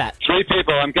promise you that. 3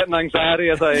 people. I'm getting anxiety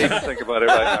as I even think about it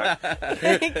right now.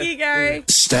 Thank you, Gary.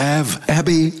 Stav,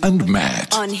 Abby and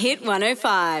Matt. On Hit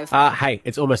 105. Hey,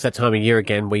 it's almost that time of year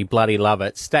again. We bloody love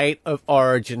it. State of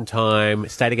Origin time.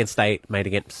 State against state, mate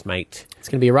against mate. It's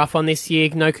going to be a rough one this year.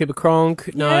 No Cooper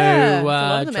Cronk. No Yeah, a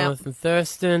lot of them Jonathan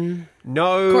Thurston.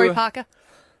 No Corey Parker.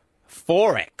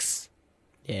 4X.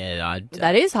 Yeah,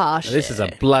 That is harsh. This is a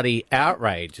bloody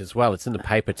outrage as well. It's in the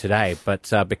paper today,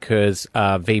 but because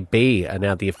VB are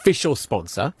now the official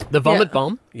sponsor. The Vomit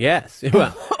Bomb. Yes.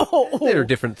 Well, there are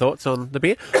different thoughts on the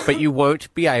beer, but you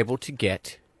won't be able to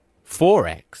get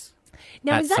 4X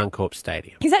Now, at is that- Suncorp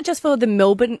Stadium. Is that just for the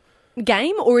Melbourne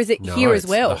game, or is it No, here as it's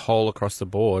well? the whole across the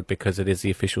board because it is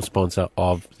the official sponsor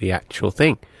of the actual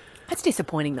thing. That's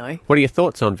disappointing, though. What are your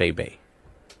thoughts on VB?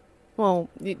 Well,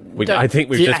 I think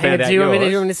we've just found out Do you want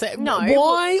me yours. to say No.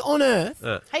 why on earth?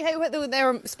 Hey,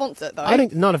 they're a sponsor, though. I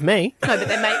don't. Not of me. No, but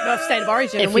they make of State of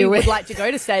Origin, If and we you would were- like to go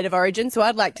to State of Origin, so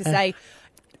I'd like to say,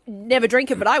 never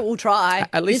drink it, but I will try.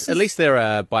 At least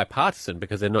they're bipartisan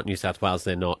because they're not New South Wales,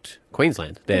 they're not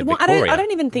Queensland, they're Well, Victoria. I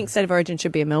don't even think State of Origin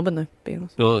should be in Melbourne, though, to be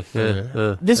honest.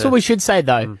 Oh, This is what we should say,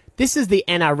 though. This is the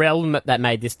NRL that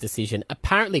made this decision.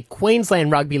 Apparently,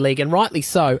 Queensland Rugby League, and rightly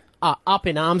so, are up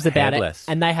in arms about Headless.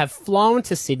 it. And they have flown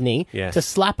to Sydney Yes. to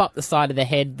slap up the side of the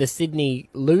head the Sydney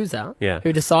loser Yeah.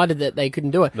 who decided that they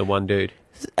couldn't do it. The one dude.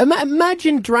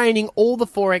 Imagine draining all the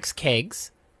 4X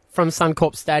kegs from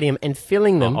Suncorp Stadium and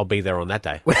filling them I'll be there on that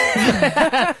day.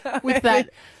 with that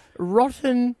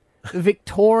rotten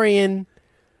Victorian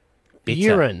Bitter.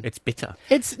 urine. It's bitter.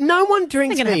 It's no one They're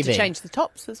drinks going to have VB. to change the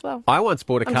tops as well. I once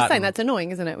bought a I'm carton. just saying that's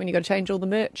annoying, isn't it, when you've got to change all the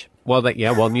merch? Well, New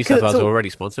South 'Cause Wales it's are all- already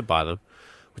sponsored by them,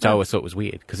 which I always thought was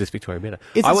weird because it's Victoria Bitter.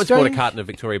 Is I it once bought a strange? carton of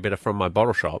Victoria Bitter from my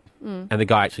bottle shop, and the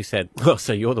guy actually said, "Oh,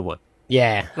 so you're the one."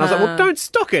 Yeah. And I was like, "Well, don't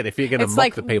stock it if you're going to It's mock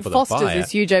like the people Foster's that buy is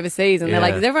it." huge overseas, and they're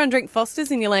like, Yeah. does everyone drink Foster's?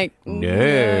 And you're like,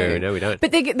 No, we don't.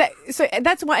 But so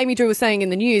that's what Amy Drew was saying in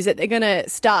the news, that they're going to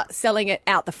start selling it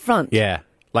out the front. Yeah,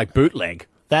 like bootleg.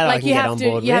 That I Like can you get have on to,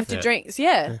 board you with. have to drink.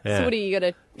 Yeah. Yeah. So what do you got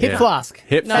to? Hip Yeah. flask.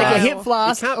 Hip No. Take a flask. hip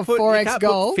flask You can't of put, 4X you can't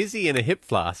gold. put fizzy in a hip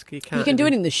flask. You can't. You can do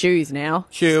it in the shoes now.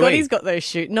 Shoey. Scotty's got those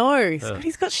shoes. No,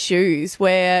 Scotty's got shoes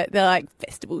where they're like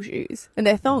festival shoes, and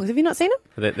they're thongs. Have you not seen them?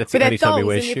 That's But the only they're time he thongs,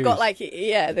 wears and shoes. you've got like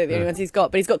they're the only ones he's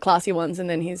got, but he's got classy ones, and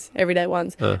then his everyday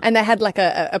ones. And they had like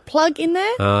a plug in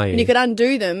there, Ah, yeah. and you could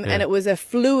undo them, Yeah. and it was a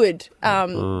fluid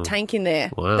tank in there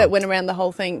Wow. that went around the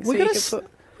whole thing. So We've you got could to put.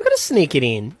 we've got to sneak it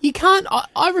in. You can't.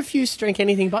 I refuse to drink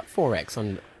anything but 4X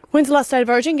on. When's the last State of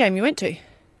Origin game you went to?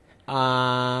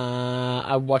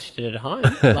 I watched it at home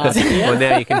last year. Well,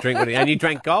 now you can drink, and you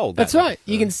drank gold. That's that right.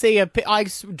 You can see I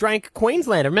drank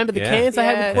Queenslander. Remember the Yeah. cans I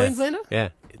had Yes. with Queenslander? Yeah.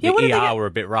 Yeah, what The did they ER get? were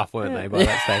a bit rough, weren't they, by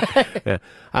that stage? Yeah.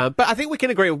 But I think we can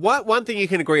agree. One thing you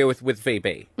can agree with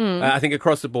VB, I think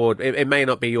across the board, it may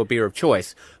not be your beer of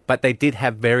choice, but they did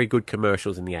have very good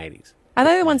commercials in the 80s. Are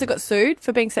they the ones that got sued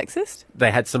for being sexist?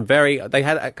 They had they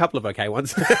had a couple of okay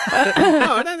ones. No,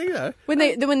 I don't think so.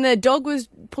 When the dog was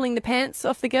pulling the pants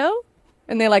off the girl,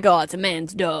 and they're like, "Oh, it's a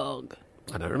man's dog."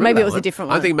 I don't remember. Maybe that it was a one.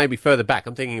 different I'm one. thinking maybe further back.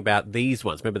 I'm thinking about these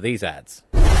ones. Remember these ads?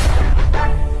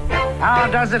 How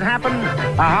does it happen?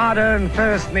 A hard-earned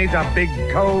thirst needs a big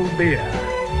cold beer.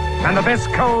 And the best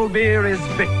cold beer is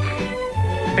Vic.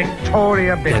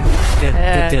 Victoria Bitter.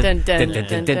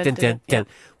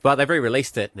 Well, they've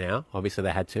re-released it now. Obviously,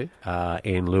 they had to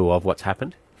in lieu of what's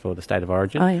happened for the State of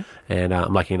Origin. Oh, yeah. And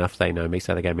I'm lucky enough they know me,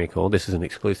 so they gave me a call. This is an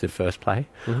exclusive first play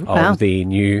of Wow. the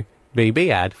new BB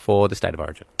ad for the State of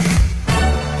Origin.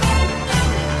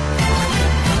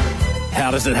 How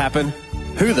does it happen?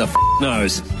 Who the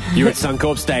knows? You're at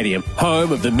Suncorp Stadium,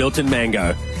 home of the Milton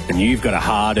Mango, and you've got a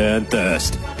hard-earned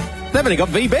thirst. They've only got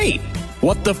VB.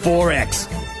 What the 4X?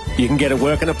 You can get it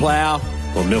working a plough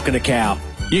or milking a cow.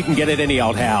 You can get it any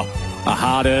old how. A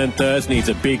hard-earned thirst needs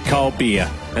a big cold beer,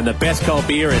 and the best cold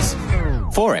beer is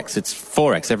 4X. It's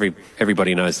 4X.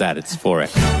 Everybody knows that. It's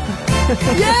 4X.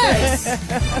 Yes!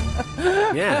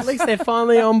 Yeah. At least they're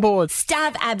finally on board.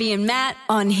 Stab Abby and Matt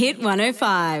on Hit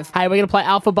 105. Hey, we're going to play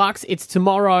Alpha Bucks. It's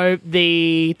tomorrow,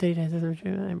 the 30 days of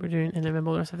June, April, June, and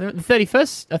November, the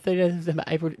 31st, 30 days of December,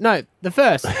 April, no, the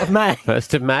 1st of May.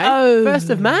 1st of May? Oh, 1st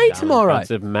of May tomorrow.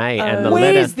 1st of May. And the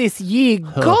Where's letter... this year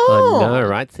gone? I know,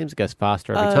 right? Seems it goes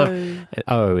faster every time. And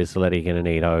O is the letter you're going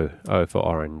to need. O for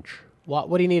orange.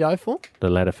 What do you need O for? The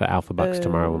letter for Alpha Bucks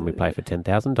tomorrow when we play for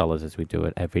 $10,000 as we do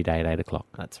it every day at 8 o'clock.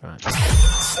 That's right.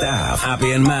 Stab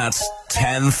Abby and Matt's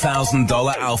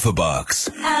 $10,000 Alpha Bucks.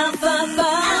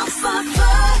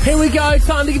 Here we go.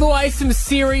 Time to give away some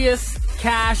serious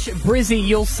cash. Brizzy,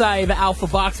 you'll save Alpha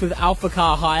Bucks with Alpha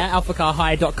Car Hire.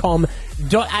 alphacarhire.com.au.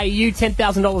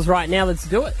 $10,000 right now. Let's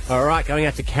do it. All right, going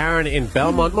out to Karen in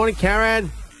Belmont. Morning,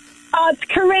 Karen. Oh, it's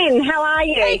Corinne. How are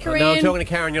you? Hey, Corinne. No, I'm talking to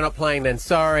Karen. You're not playing then.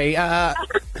 Sorry. No,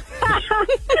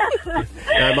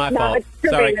 my fault. It's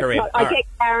Corinne. Sorry, It's Corinne. not- I get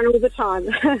Karen all the time.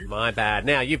 My bad.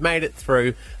 Now, you've made it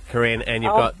through, Corinne, and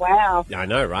you've got... wow. I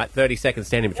know, right? 30 seconds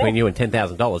standing between you and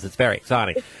 $10,000. It's very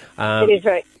exciting. It is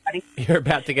very exciting. You're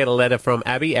about to get a letter from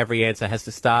Abby. Every answer has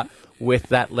to start with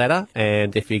that letter,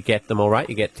 and if you get them all right,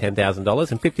 you get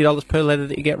 $10,000 and $50 per letter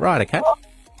that you get right, okay?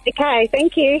 Okay,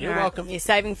 thank you. You're welcome. You're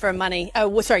saving for a money. Oh,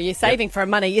 well, sorry, you're saving for a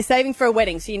money. You're saving for a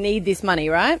wedding, so you need this money,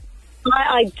 right?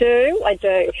 I do.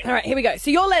 All right, here we go.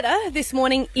 So your letter this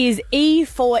morning is E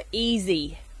for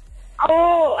easy.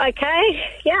 Oh, okay.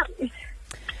 Yeah.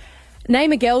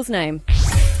 Name a girl's name.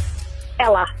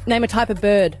 Ella. Name a type of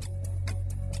bird.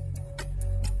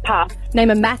 Pass. Name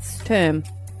a maths term.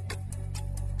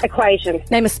 Equation.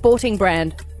 Name a sporting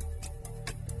brand.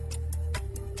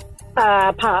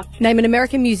 Pass. Name an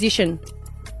American musician.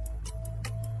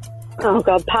 Oh,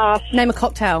 God, pass. Name a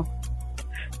cocktail.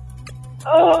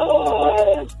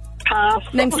 Oh, pass.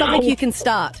 Name something you can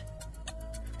start.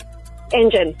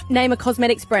 Engine. Name a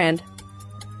cosmetics brand.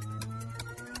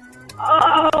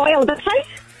 Oh, Elderface.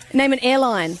 Name an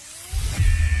airline.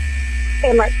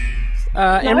 Emirates.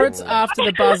 Emirates after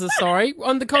the buzzer, sorry.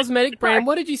 On the cosmetic brand,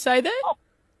 what did you say there?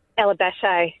 Ella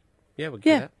Bechet. Yeah, we'll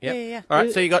get that. Yep. Yeah. All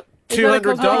right, so you got Is that a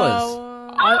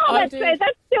 $200.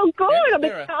 That's still good. I'm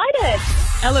excited.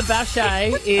 Ella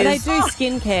Bechet is... They do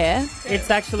skincare. It's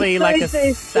actually like a They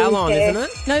do salon, skincare. isn't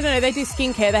it? No, they do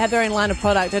skincare. They have their own line of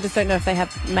product. I just don't know if they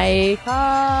have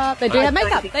makeup. They do have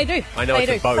makeup. They do. I know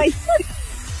they it's do. a boat.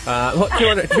 What,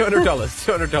 $200?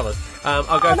 $200.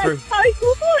 I'll go through... So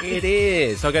good. It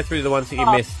is. I'll go through the ones that you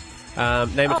missed.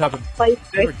 Name a type of... Please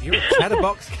do. You're a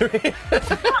chatterbox, Corinne.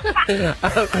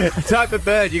 Type of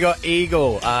bird, you got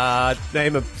eagle.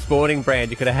 Name a sporting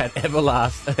brand, you could have had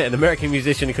Everlast. An American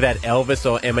musician, you could have had Elvis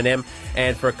or Eminem.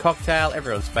 And for a cocktail,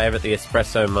 everyone's favourite, the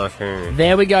espresso martini.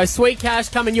 There we go. Sweet cash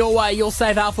coming your way. You'll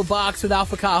save Alpha Bucks with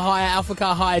Alpha Car Hire,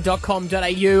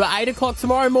 alphacarhire.com.au. 8 o'clock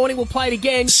tomorrow morning, we'll play it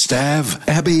again. Stav,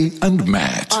 Abby and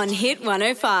Matt. On Hit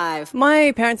 105.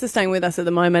 My parents are staying with us at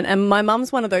the moment, and my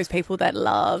mum's one of those people that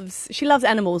loves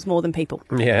animals more than people.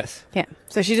 Yes. Yeah.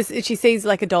 So she sees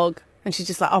like a dog, and she's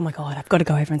just like, oh my God, I've got to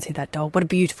go over and see that dog. What a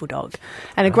beautiful dog.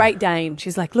 And a Great Dane.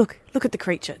 She's like, look at the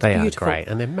creature. It's They beautiful. are great,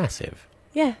 and they're massive.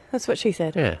 Yeah, that's what she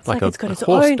said. Yeah, It's like it's got a its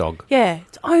horse own, dog. Yeah,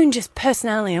 its own just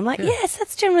personality. I'm like, yes,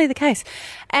 that's generally the case.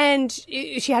 And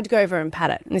she had to go over and pat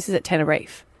it. And this is at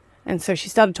Tenerife. And so she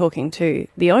started talking to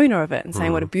the owner of it and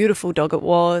saying what a beautiful dog it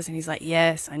was. And he's like,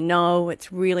 yes, I know.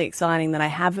 It's really exciting that I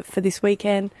have it for this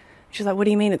weekend. She's like, what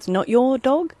do you mean? It's not your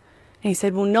dog? And he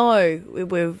said, well, no,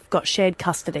 we've got shared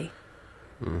custody.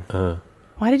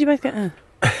 Why did you both go, Why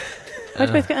did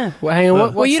you both go, Well, hang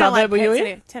on, what you don't suburb like were you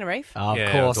pets in? Tenerife. Of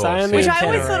Yeah, course. of course. Only Which in I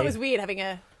always thought Tenerife. it was weird having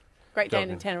a Great Dane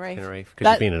in Tenerife. Because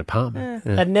you've been in an apartment.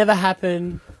 That never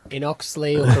happened in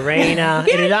Oxley or Carina.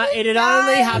 It had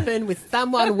only happened with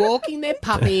someone walking their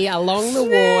puppy along the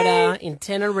water in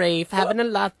Tenerife, having a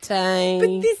latte.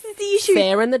 But this is the issue.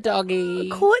 Fair and the doggy.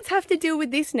 Courts have to deal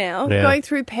with this now, Yeah. going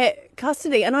through pet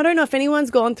custody. And I don't know if anyone's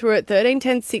gone through it 13,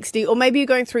 10, 60, or maybe you're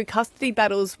going through custody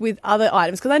battles with other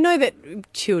items. Because I know that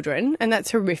children, and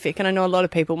that's horrific, and I know a lot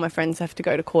of people, my friends, have to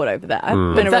go to court over that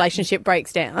when a relationship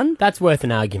breaks down. That's worth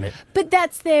an argument. But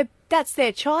that's their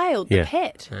child, the Yeah.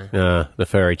 pet. The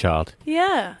furry child.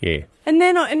 Yeah. Yeah. And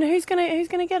they're not. And who's gonna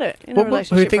get it in a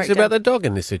relationship? Who thinks breakdown? about the dog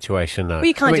in this situation, though? Well,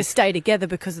 you can't I mean, just stay together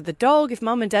because of the dog. If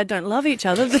mum and dad don't love each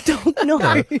other, the dog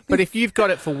knows. But if you've got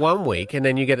it for 1 week and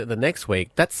then you get it the next week,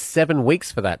 that's 7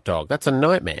 weeks for that dog. That's a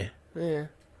nightmare. Yeah.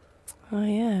 Oh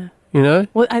yeah. You know?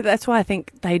 Well, that's why I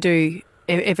think they do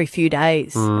every few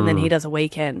days, and then he does a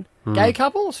weekend. Gay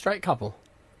couple or straight couple?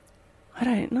 I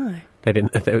don't know. We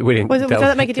didn't. Does delve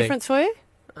that make a deep. difference for you?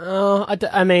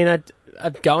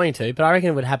 I'm going to, but I reckon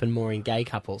it would happen more in gay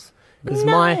couples. Because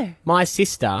No. my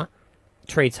sister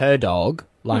treats her dog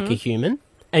like a human,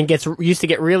 and used to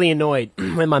get really annoyed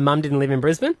when my mum didn't live in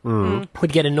Brisbane.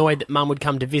 Would get annoyed that mum would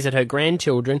come to visit her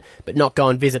grandchildren but not go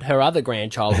and visit her other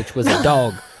grandchild, which was a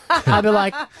dog. I'd be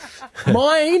like,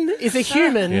 mine is a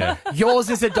human, yours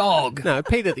is a dog. No,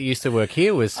 Peter that used to work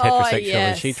here was heterosexual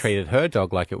and she treated her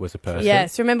dog like it was a person.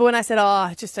 Yes, remember when I said,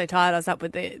 just so tired, I was up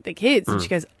with the kids, and she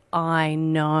goes, I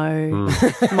know.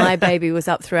 My baby was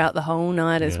up throughout the whole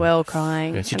night as well,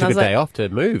 crying. Yeah, she took a day off to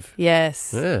move.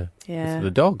 Yes. Yeah. Yeah.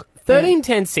 The dog. 13,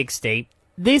 10, 60.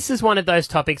 This is one of those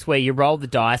topics where you roll the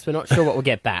dice. We're not sure what we'll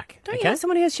get back. Don't you know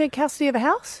someone who has shared custody of a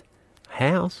house?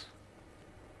 House?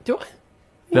 Do I?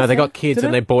 No, they got kids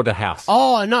and they bought a house.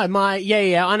 Oh no,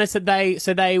 I know. So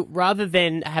they rather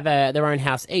than have their own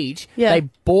house each, they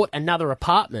bought another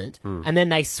apartment and then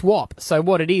they swap. So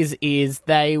what it is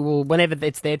they will, whenever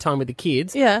it's their time with the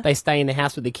kids, they stay in the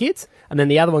house with the kids, and then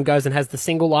the other one goes and has the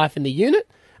single life in the unit,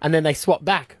 and then they swap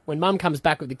back. When mum comes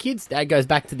back with the kids, dad goes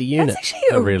back to the unit. That's actually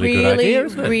a really good idea,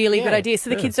 isn't it? Really good idea. So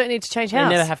the kids don't need to change house.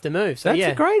 They never have to move. So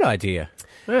That's a great idea.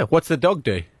 Yeah. What's the dog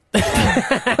do?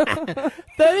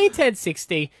 13, 10,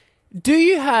 60. Do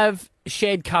you have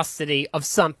shared custody of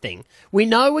something? We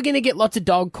know we're going to get lots of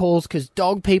dog calls because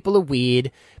dog people are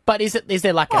weird. But is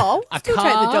there like a still car?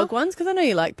 take the dog ones because I know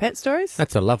you like pet stories.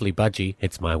 That's a lovely budgie.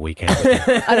 It's my weekend.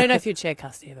 I don't know if you'd share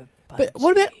custody of a budgie. But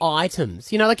what about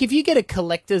items? You know, like if you get a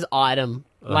collector's item,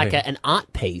 like an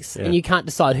art piece, and you can't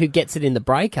decide who gets it in the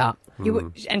breakup.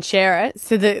 And share it.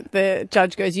 So the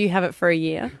judge goes, you have it for a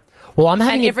year. Well, I'm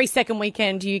having every second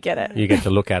weekend you get it. You get to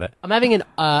look at it. I'm having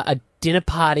a dinner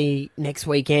party next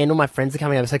weekend. All my friends are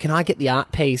coming over, so can I get the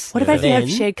art piece? What about if you have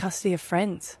shared custody of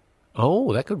friends?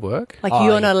 Oh, that could work. Like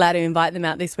you're not allowed to invite them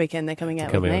out this weekend. They're coming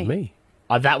out with me.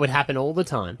 Oh, that would happen all the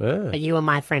time. Yeah. But you were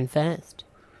my friend first.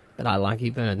 But I like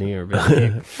you better than you're a bit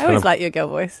cute. I always like your girl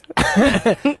voice.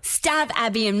 Stab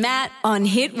Abby and Matt on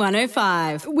Hit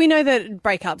 105. We know that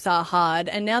breakups are hard,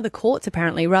 and now the courts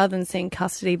apparently, rather than seeing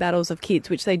custody battles of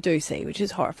kids, which they do see, which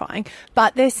is horrifying,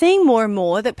 but they're seeing more and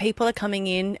more that people are coming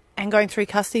in and going through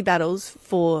custody battles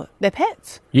for their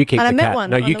pets. You keep and the I met cat. one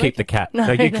No, on you the keep the weekend. cat.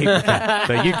 No, you keep the cat.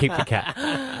 No, you keep the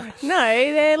cat. No,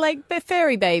 they're like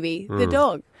fairy baby, the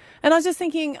dog. And I was just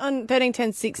thinking on 13,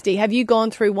 10, 60, have you gone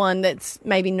through one that's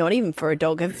maybe not even for a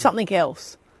dog, of something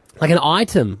else? Like an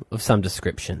item of some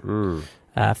description.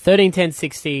 13, 10,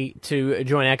 60 to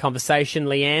join our conversation.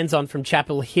 Leanne's on from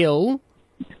Chapel Hill.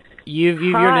 You're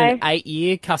in an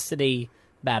 8-year custody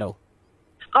battle.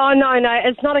 Oh, no,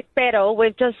 it's not a battle.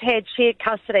 We've just had shared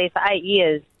custody for 8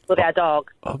 years with our dog.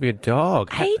 Of your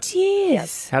dog. 8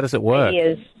 years? How does it work? 8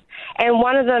 years. And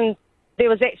one of them, there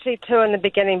was actually 2 in the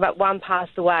beginning, but one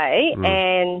passed away.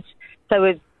 And so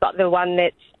we've got the one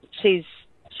that's, she's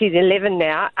 11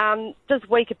 now. Just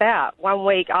week about. 1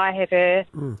 week I have her,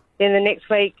 then the next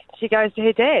week she goes to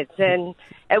her dad's. And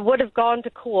it would have gone to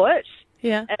court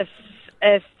if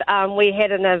we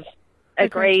hadn't have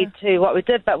agreed to what we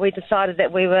did, but we decided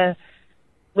that we were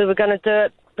going to do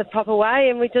it the proper way,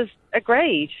 and we just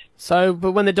agreed. So,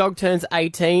 but when the dog turns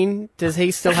 18, does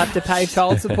he still have to pay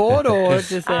child support, or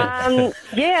does that?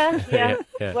 Yeah.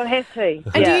 We'll have to.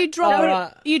 And do you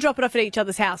drop it? You drop it off at each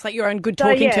other's house, like you're on good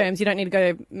talking terms. You don't need to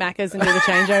go to Macca's and do the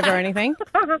changeover or anything.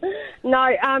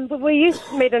 No, but we used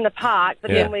to meet in the park,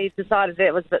 but then we decided that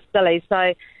it was a bit silly.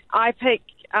 So I pick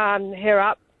her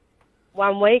up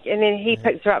 1 week, and then he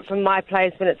picks her up from my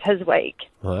place when it's his week.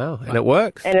 Wow, and it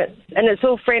works. And it's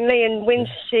all friendly. And when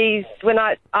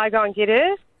I go and get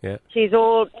her, she's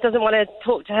all doesn't want to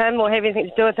talk to him or have anything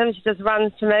to do with him. She just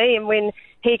runs to me. And when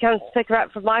he comes to pick her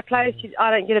up from my place,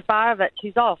 I don't get a bar of it.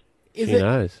 She's off. She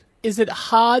knows. Is it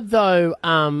hard though?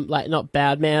 Like not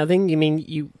bad mouthing. You mean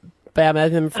you bad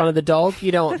mouth them in front of the dog?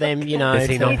 You don't want them, you know. Does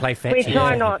he not play fetch? We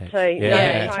try not to.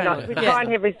 Yeah. We try not. We try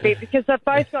and have respect because they've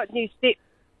both got new step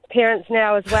parents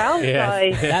now as well.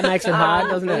 Yes. So that makes it hard,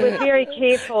 doesn't it? We're very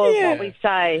careful of what we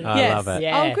say. I love it.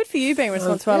 Oh, good for you being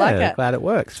responsible. I like it. Glad it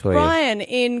works for you. Brian,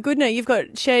 in Goodna, you've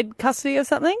got shared custody of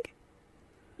something?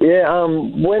 Yeah,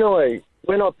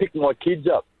 when I pick my kids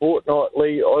up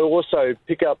fortnightly, I also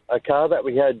pick up a car that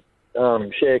we had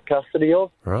shared custody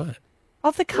of. Right.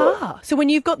 Of the car? So when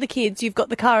you've got the kids, you've got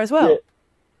the car as well?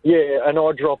 Yeah, and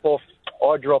I drop off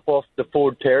the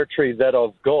Ford Territory that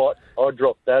I've got. I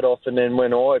drop that off, and then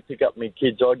when I pick up my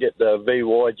kids, I get the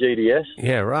VY GDS.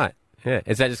 Yeah, right. Yeah.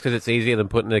 Is that just because it's easier than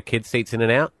putting the kids' seats in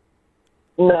and out?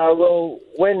 No, well,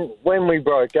 when we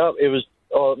broke up, it was...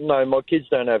 Oh, no, my kids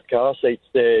don't have car seats.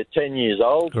 They're 10 years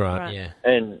old. Right. Yeah.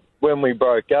 And when we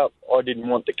broke up, I didn't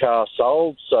want the car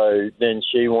sold, so then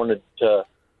she wanted to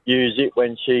use it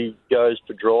when she goes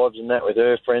for drives and that with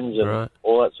her friends and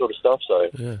all that sort of stuff.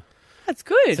 So That's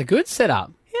good. It's a good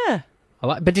setup. Yeah.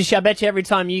 But I bet you every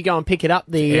time you go and pick it up,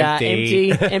 the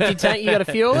empty tank, you got to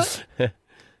fuel it?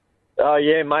 Oh,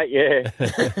 yeah, mate, yeah.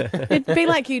 It'd be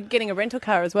like you getting a rental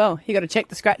car as well. You got to check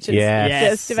the scratches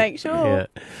just to make sure.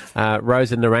 Yeah.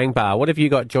 Rose in Narangba, what have you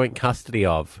got joint custody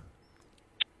of?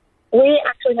 We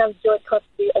actually have joint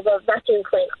custody of a vacuum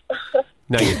cleaner.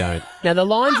 No, you don't. Now the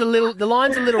line's a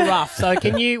little rough. So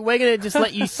we're going to just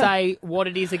let you say what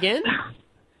it is again.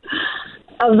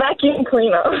 A vacuum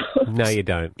cleaner. No, you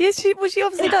don't. Yes, she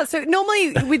obviously does. So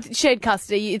normally with shared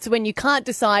custody, it's when you can't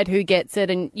decide who gets it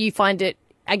and you find it,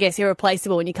 I guess,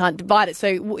 irreplaceable and you can't divide it.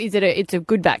 So it's a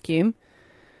good vacuum?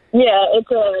 Yeah, it's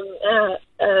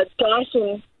a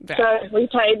Dyson. So we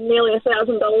paid nearly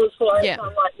 $1,000 for it. So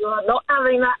I'm like, you're not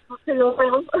having that for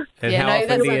yourself. And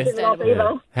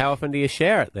how often do you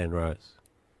share it then, Rose?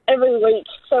 Every week.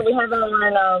 So we have our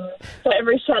own, so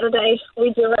every Saturday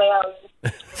we do a...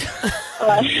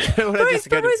 Rose,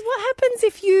 what happens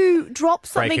if you drop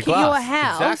something at your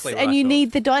house and you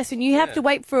need the Dyson? You have to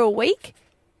wait for a week?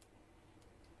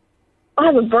 I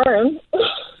have a broom.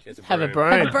 Have a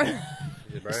broom.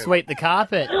 Sweep the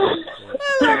carpet.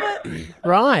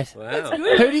 Right. Wow.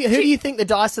 Who do you think the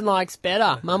Dyson likes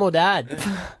better, Mum or Dad?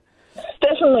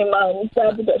 Definitely Mum.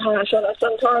 Dad's a bit harsh on us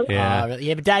sometimes. Yeah.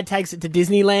 Yeah, but Dad takes it to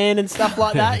Disneyland and stuff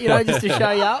like that, just to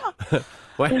show you up.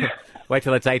 Wait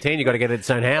till it's 18, you've got to get its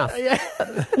own house. Yeah.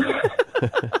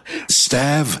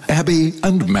 Stav, Abby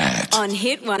and Matt. On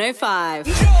Hit 105.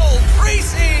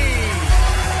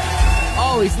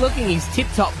 Oh, he's looking his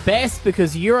tip-top best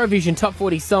because Eurovision Top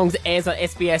 40 Songs airs on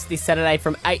SBS this Saturday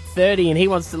from 8:30 and he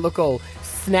wants to look all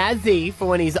snazzy for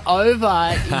when he's over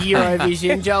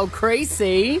Eurovision. Joel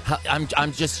Creasey.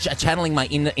 I'm just channeling my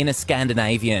inner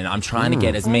Scandinavian. I'm trying to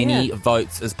get as many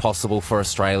votes as possible for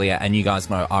Australia, and you guys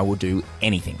know I will do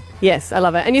anything. Yes, I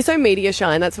love it. And you're so media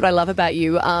shy, and that's what I love about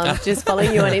you. Just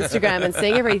following you on Instagram and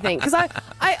seeing everything. Because I'm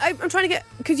trying to get...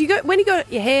 Because when you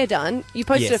got your hair done, you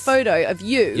posted a photo of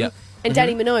you and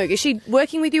Danny Minogue. Is she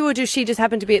working with you, or does she just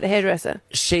happen to be at the hairdresser?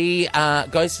 She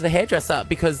goes to the hairdresser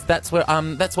because that's where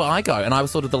I go, and I was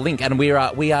sort of the link, and we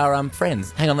are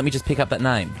friends. Hang on, let me just pick up that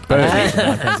name. My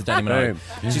friends with Danny Minogue.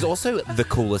 She's also the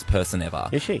coolest person ever.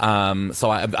 Is she? So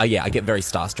I get very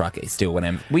starstruck still when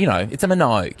it's a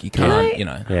Minogue. You can't,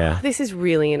 Yeah. This is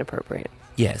really inappropriate.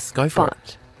 Yes, go for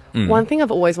it. One thing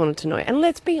I've always wanted to know, and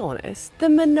let's be honest, the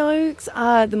Minogues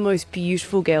are the most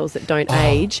beautiful girls that don't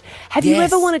age. Have you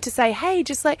ever wanted to say, hey,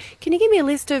 just can you give me a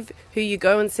list of who you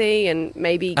go and see and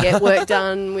maybe get work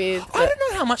done with? I don't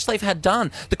know how much they've had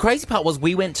done. The crazy part was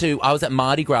I was at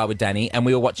Mardi Gras with Danny and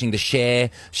we were watching the Cher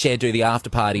do the after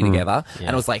party together, and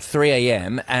it was like 3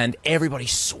 a.m. and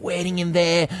everybody's sweating in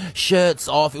there, shirts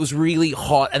off. It was really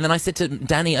hot. And then I said to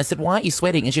Danny, why aren't you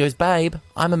sweating? And she goes, babe,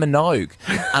 I'm a Minogue.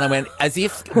 And I went, as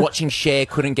if watching Cher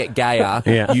couldn't get gayer,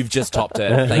 you've just topped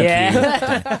it. Thank you.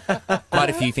 Quite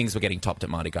a few things were getting topped at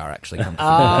Mardi Gras, actually. That's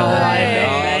why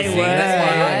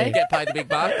I get paid the big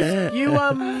bucks.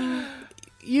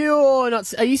 You're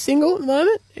not... Are you single at the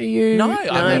moment? Are you... No,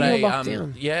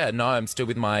 I'm still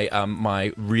with my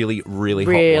my really, really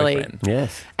hot boyfriend.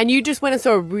 Yes. And you just went and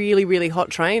saw a really, really hot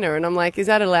trainer, and I'm like, is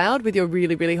that allowed with your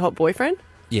really, really hot boyfriend?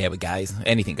 Yeah, we're gays.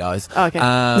 Anything goes. Okay.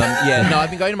 I've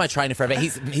been going to my trainer forever.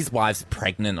 His wife's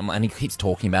pregnant, and he keeps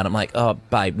talking about it. I'm like, oh,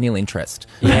 babe, nil interest.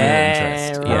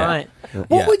 Yeah, right. Yeah.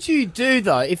 What would you do,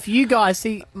 though, if you guys...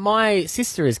 See, my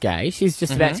sister is gay. She's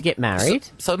just about to get married.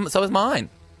 So is mine.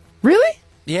 Really?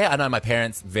 Yeah, I know. My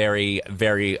parents, very,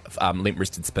 very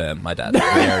limp-wristed sperm, my dad.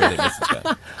 Very limp-wristed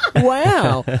sperm.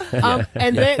 Wow.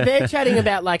 And they're chatting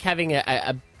about, having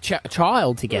a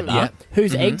child together. Yeah.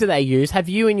 Whose egg do they use? Have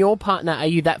you and your partner, are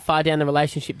you that far down the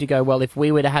relationship to go, well, if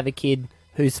we were to have a kid,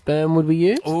 whose sperm would we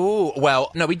use? Oh,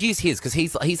 well, no, we'd use his because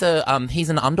he's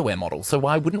an underwear model. So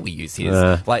why wouldn't we use his?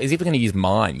 As if we're going to use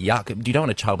mine. Yuck! You don't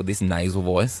want a child with this nasal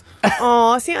voice.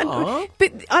 Oh, see,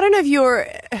 but I don't know if you're...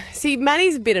 See,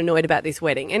 Matty's a bit annoyed about this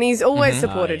wedding, and he's always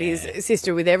supported his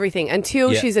sister with everything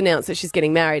until she's announced that she's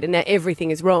getting married, and now everything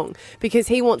is wrong because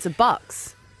he wants a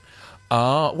bucks.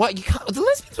 Oh, what? You can't... The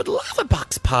lesbians would love a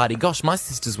bucks party. Gosh, my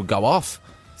sisters would go off.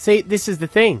 See, this is the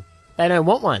thing. They don't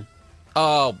want one.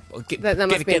 Oh, that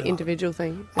must be an individual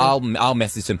thing. I'll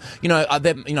message them.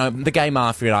 The gay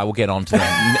mafia and I will get onto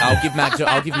them. I'll give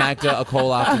Magda a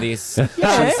call after this.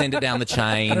 She'll send it down the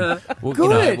chain.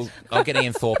 I'll get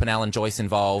Ian Thorpe and Alan Joyce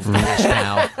involved.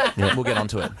 We'll get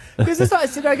onto it. Because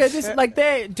it's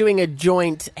they're doing a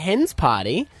joint hens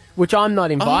party, which I'm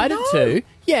not invited to.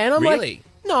 Yeah, and I'm really? like,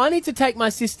 no, I need to take my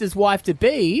sister's wife to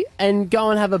be and go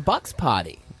and have a bucks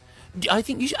party. I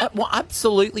think you should. Well,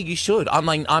 absolutely, you should.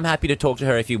 I'm happy to talk to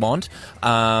her if you want.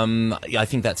 I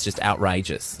think that's just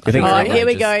outrageous. Here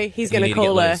we go. He's going to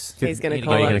call her. He's going to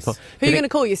call her. Who are you going to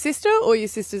call? Your sister or your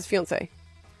sister's fiance?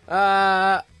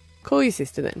 Call your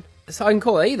sister then. So I can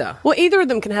call either. Well, either of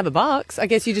them can have a bucks. I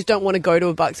guess you just don't want to go to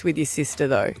a bucks with your sister,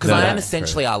 though. Because I am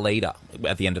essentially our leader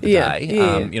at the end of the day.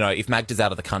 If Magda's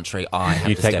out of the country, I have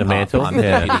to take step the mantle. up. I'm the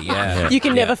lady, You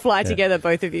can never fly together,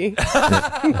 both of you.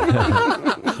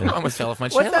 I almost fell off my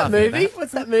chair.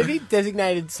 What's that movie?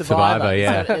 Designated Survivor.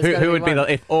 Yeah. So who would be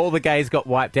if all the gays got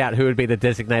wiped out? Who would be the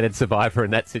designated survivor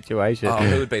in that situation? Oh,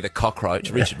 who would be the cockroach?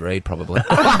 Richard Reed, probably.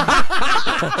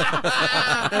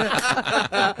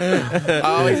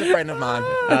 Oh, he's a friend of mine.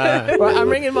 Right, I'm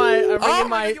ringing my.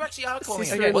 You actually are calling her.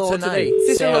 sister-in-law What's her to name?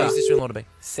 be. Sarah. Sister-in-law to be.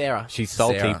 Sarah. She's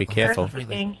salty. Sarah. Be careful.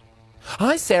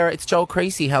 Hi, Sarah. It's Joel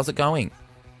Creasey. How's it going?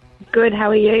 Good, how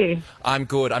are you? I'm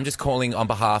good. I'm just calling on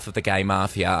behalf of the gay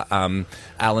mafia.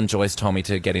 Alan Joyce told me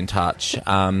to get in touch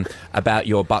about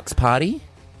your Bucks party.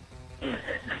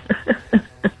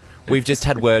 We've just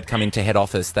had word come into head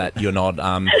office that you're not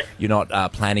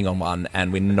planning on one,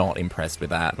 and we're not impressed with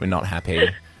that. We're not happy.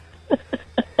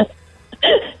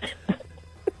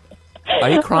 Are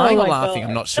you crying or laughing? God.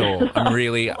 I'm not sure.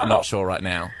 I'm not sure right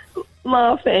now.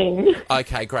 Laughing.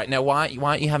 Okay, great. Now, why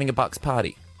aren't you having a Bucks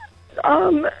party?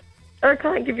 I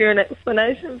can't give you an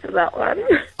explanation for that one.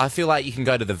 I feel like you can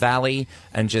go to the valley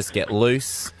and just get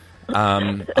loose.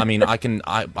 I'm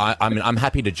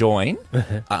happy to join.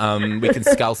 We can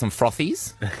scull some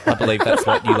frothies. I believe that's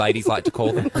what you ladies like to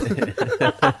call them.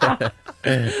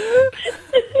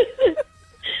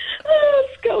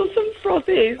 Scull some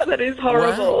frothies. That is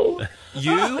horrible. Wow.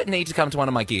 You need to come to one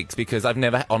of my gigs because I've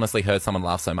never honestly heard someone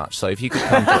laugh so much. So if you could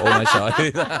come to all my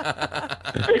shows.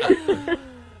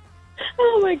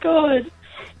 Oh my God.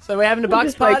 So we're having a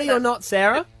Bucks party or not,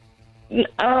 Sarah?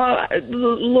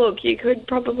 Look, you could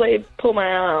probably pull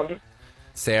my arm.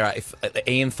 Sarah, if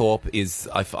Ian Thorpe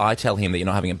if I tell him that you're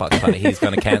not having a Bucks party, he's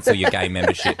going to cancel your gay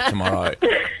membership tomorrow.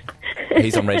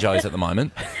 He's on Regos at the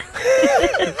moment.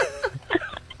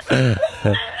 This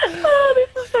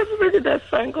is probably the best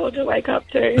phone call to wake up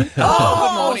to. Oh,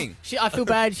 good morning. I feel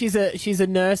bad. She's a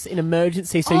nurse in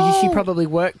emergency, so she probably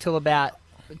worked till about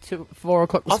 4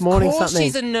 o'clock this morning. Of course something.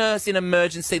 she's a nurse in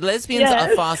emergency. Lesbians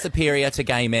are far superior to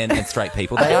gay men and straight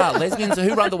people. They are. Lesbians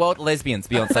who run the world. Lesbians.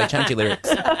 Beyonce, change your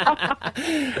lyrics.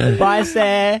 Bye,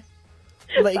 Sarah.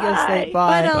 Let you go to sleep.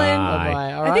 Bye. Bye, darling.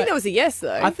 Bye. All I right. think that was a yes,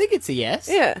 though. I think it's a yes.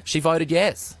 Yeah. She voted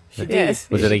yes. She did.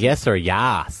 Was it a yes or a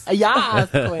yas? A yas,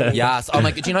 please. Yas. Oh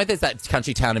my God. Do you know there's that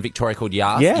country town in Victoria called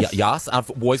Yas? Yes. Yas. I've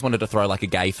always wanted to throw like a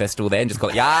gay festival there and just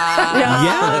call it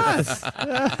Yas. Yes.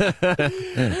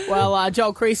 Well,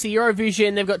 Joel Creasey,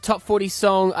 Eurovision, they've got top 40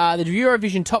 song. The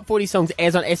Eurovision top 40 songs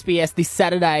airs on SBS this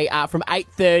Saturday from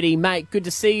 8:30. Mate, good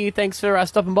to see you. Thanks for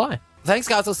stopping by. Thanks,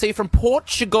 guys. I'll see you from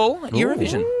Portugal at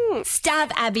Eurovision.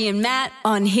 Stab Abby and Matt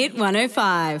on Hit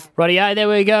 105. Rightio, there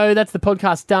we go. That's the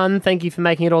podcast done. Thank you for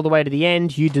making it all the way to the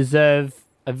end. You deserve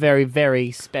a very,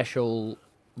 very special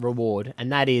reward,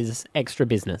 and that is extra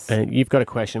business. And you've got a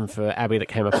question for Abby that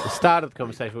came up at the start of the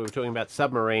conversation. We were talking about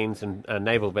submarines and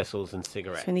naval vessels and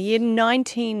cigarettes. So in the year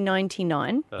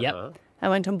 1999, Yep. I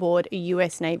went on board a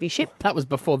US Navy ship. That was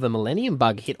before the Millennium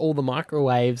Bug hit all the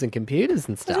microwaves and computers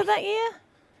and Was stuff. it that year?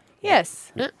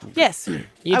 Yes. Yes.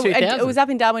 Year 2000. It was up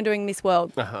in Darwin doing Miss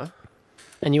World.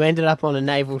 And you ended up on a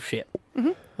naval ship.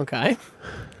 Mhm. Okay.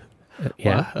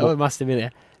 Yeah. Well, it must have been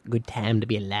a good time to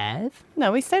be alive.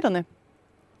 No, we stayed on there.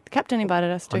 The captain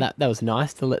invited us to. Well, that was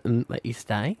nice to let you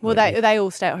stay. Well, they all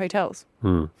stay at hotels.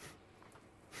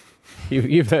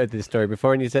 You've heard this story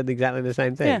before and you said exactly the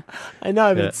same thing. Yeah. I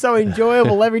know, but it's so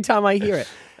enjoyable every time I hear it.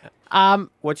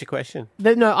 What's your question?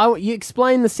 You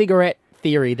explain the cigarette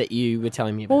theory that you were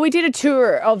telling me about. Well, we did a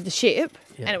tour of the ship,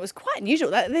 and it was quite unusual.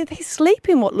 They sleep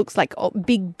in what looks like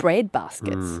big bread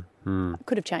baskets.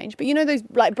 Could have changed, but you know those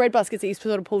like bread baskets that you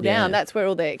sort of pull down. Yeah. That's where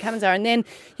all their cabins are. And then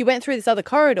you went through this other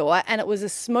corridor, and it was a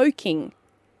smoking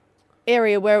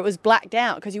area where it was blacked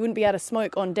out because you wouldn't be able to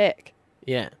smoke on deck.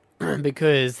 Yeah,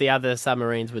 because the other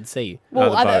submarines would see you.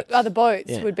 Well, other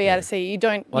boats Yeah. would be able to see you. You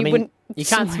don't. Well, you wouldn't. You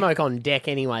can't smoke on deck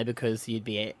anyway because you'd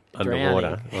be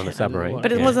Underwater drowning. on a submarine.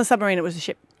 But it wasn't a submarine; it was a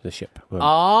ship. The ship.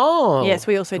 Oh. Yes,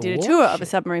 we also did a tour of a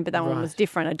submarine, but that one was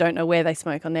different. I don't know where they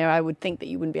smoke on there. I would think that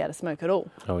you wouldn't be able to smoke at all.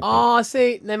 Oh,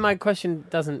 see, then my question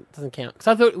doesn't count. Because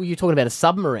I thought you were talking about a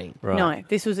submarine. No,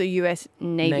 this was a US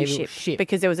Navy Naval ship, ship.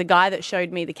 because there was a guy that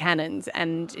showed me the cannons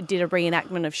and did a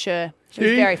reenactment of Sher. It was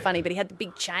See? very funny, but he had the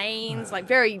big chains, like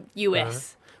very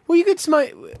US. Well, you could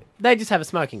smoke. They just have a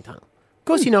smoking tunnel. Of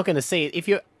course, you're not going to see it if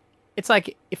you're. It's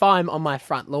like if I'm on my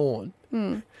front lawn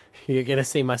You're going to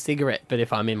see my cigarette, but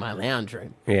if I'm in my lounge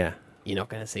room, Yeah. you're not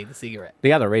going to see the cigarette.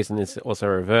 The other reason is also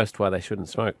reversed why they shouldn't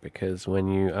smoke, because when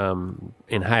you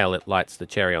inhale, it lights the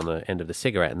cherry on the end of the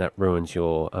cigarette, and that ruins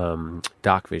your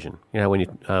dark vision. You know, when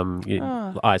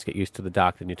your eyes get used to the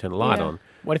dark, then you turn the light Yeah. on.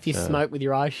 What if you smoke with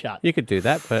your eyes shut? You could do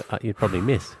that, but you'd probably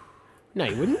miss. No,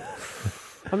 you wouldn't.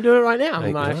 I'm doing it right now with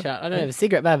No, my you're eyes not. shut. I don't have a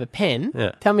cigarette, but I have a pen.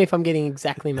 Yeah. Tell me if I'm getting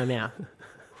exactly in my mouth.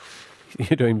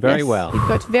 You're doing very Yes, well. You've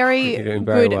got very You're doing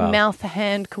very good well.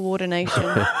 mouth-hand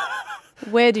coordination.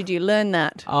 Where did you learn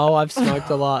that? Oh, I've smoked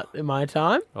a lot in my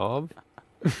time.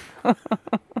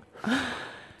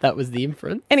 That was the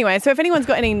inference. Anyway, so if anyone's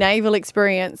got any naval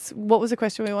experience, what was the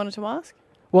question we wanted to ask?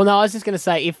 Well, no, I was just going to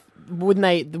say, wouldn't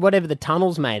they, whatever the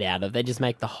tunnel's made out of, they just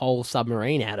make the whole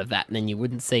submarine out of that, and then you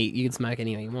wouldn't see, you could smoke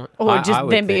anywhere you want. Or just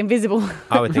then be invisible.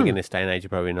 I would think in this day and age you're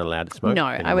probably not allowed to smoke. No,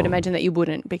 I anymore. would imagine that you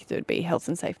wouldn't, because it would be health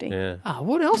and safety. Yeah. Oh,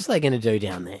 what else are they going to do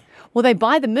down there? Well, they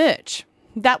buy the merch.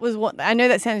 That was what I know.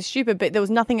 That sounds stupid, but there was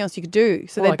nothing else you could do.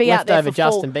 So Well, they'd like be out there for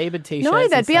leftover Justin Bieber t-shirts. No, and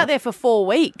they'd be stuff. out there for 4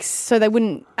 weeks, so they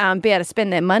wouldn't be able to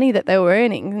spend their money that they were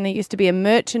earning. And there used to be a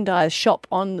merchandise shop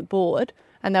on the board,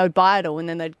 and they would buy it all, and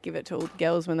then they'd give it to all the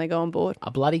girls when they go on board. A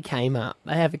bloody KMART.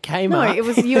 They have a KMART. No, it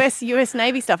was US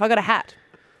Navy stuff. I got a hat.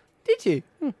 Did you?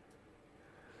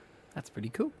 That's pretty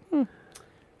cool. All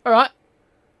right.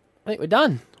 I think we're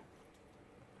done.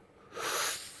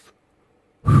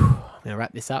 I'm going to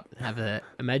wrap this up and have an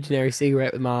imaginary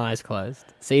cigarette with my eyes closed.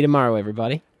 See you tomorrow,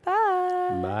 everybody.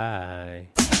 Bye.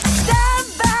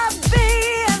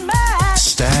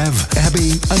 Stav,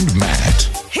 Abby, and Matt.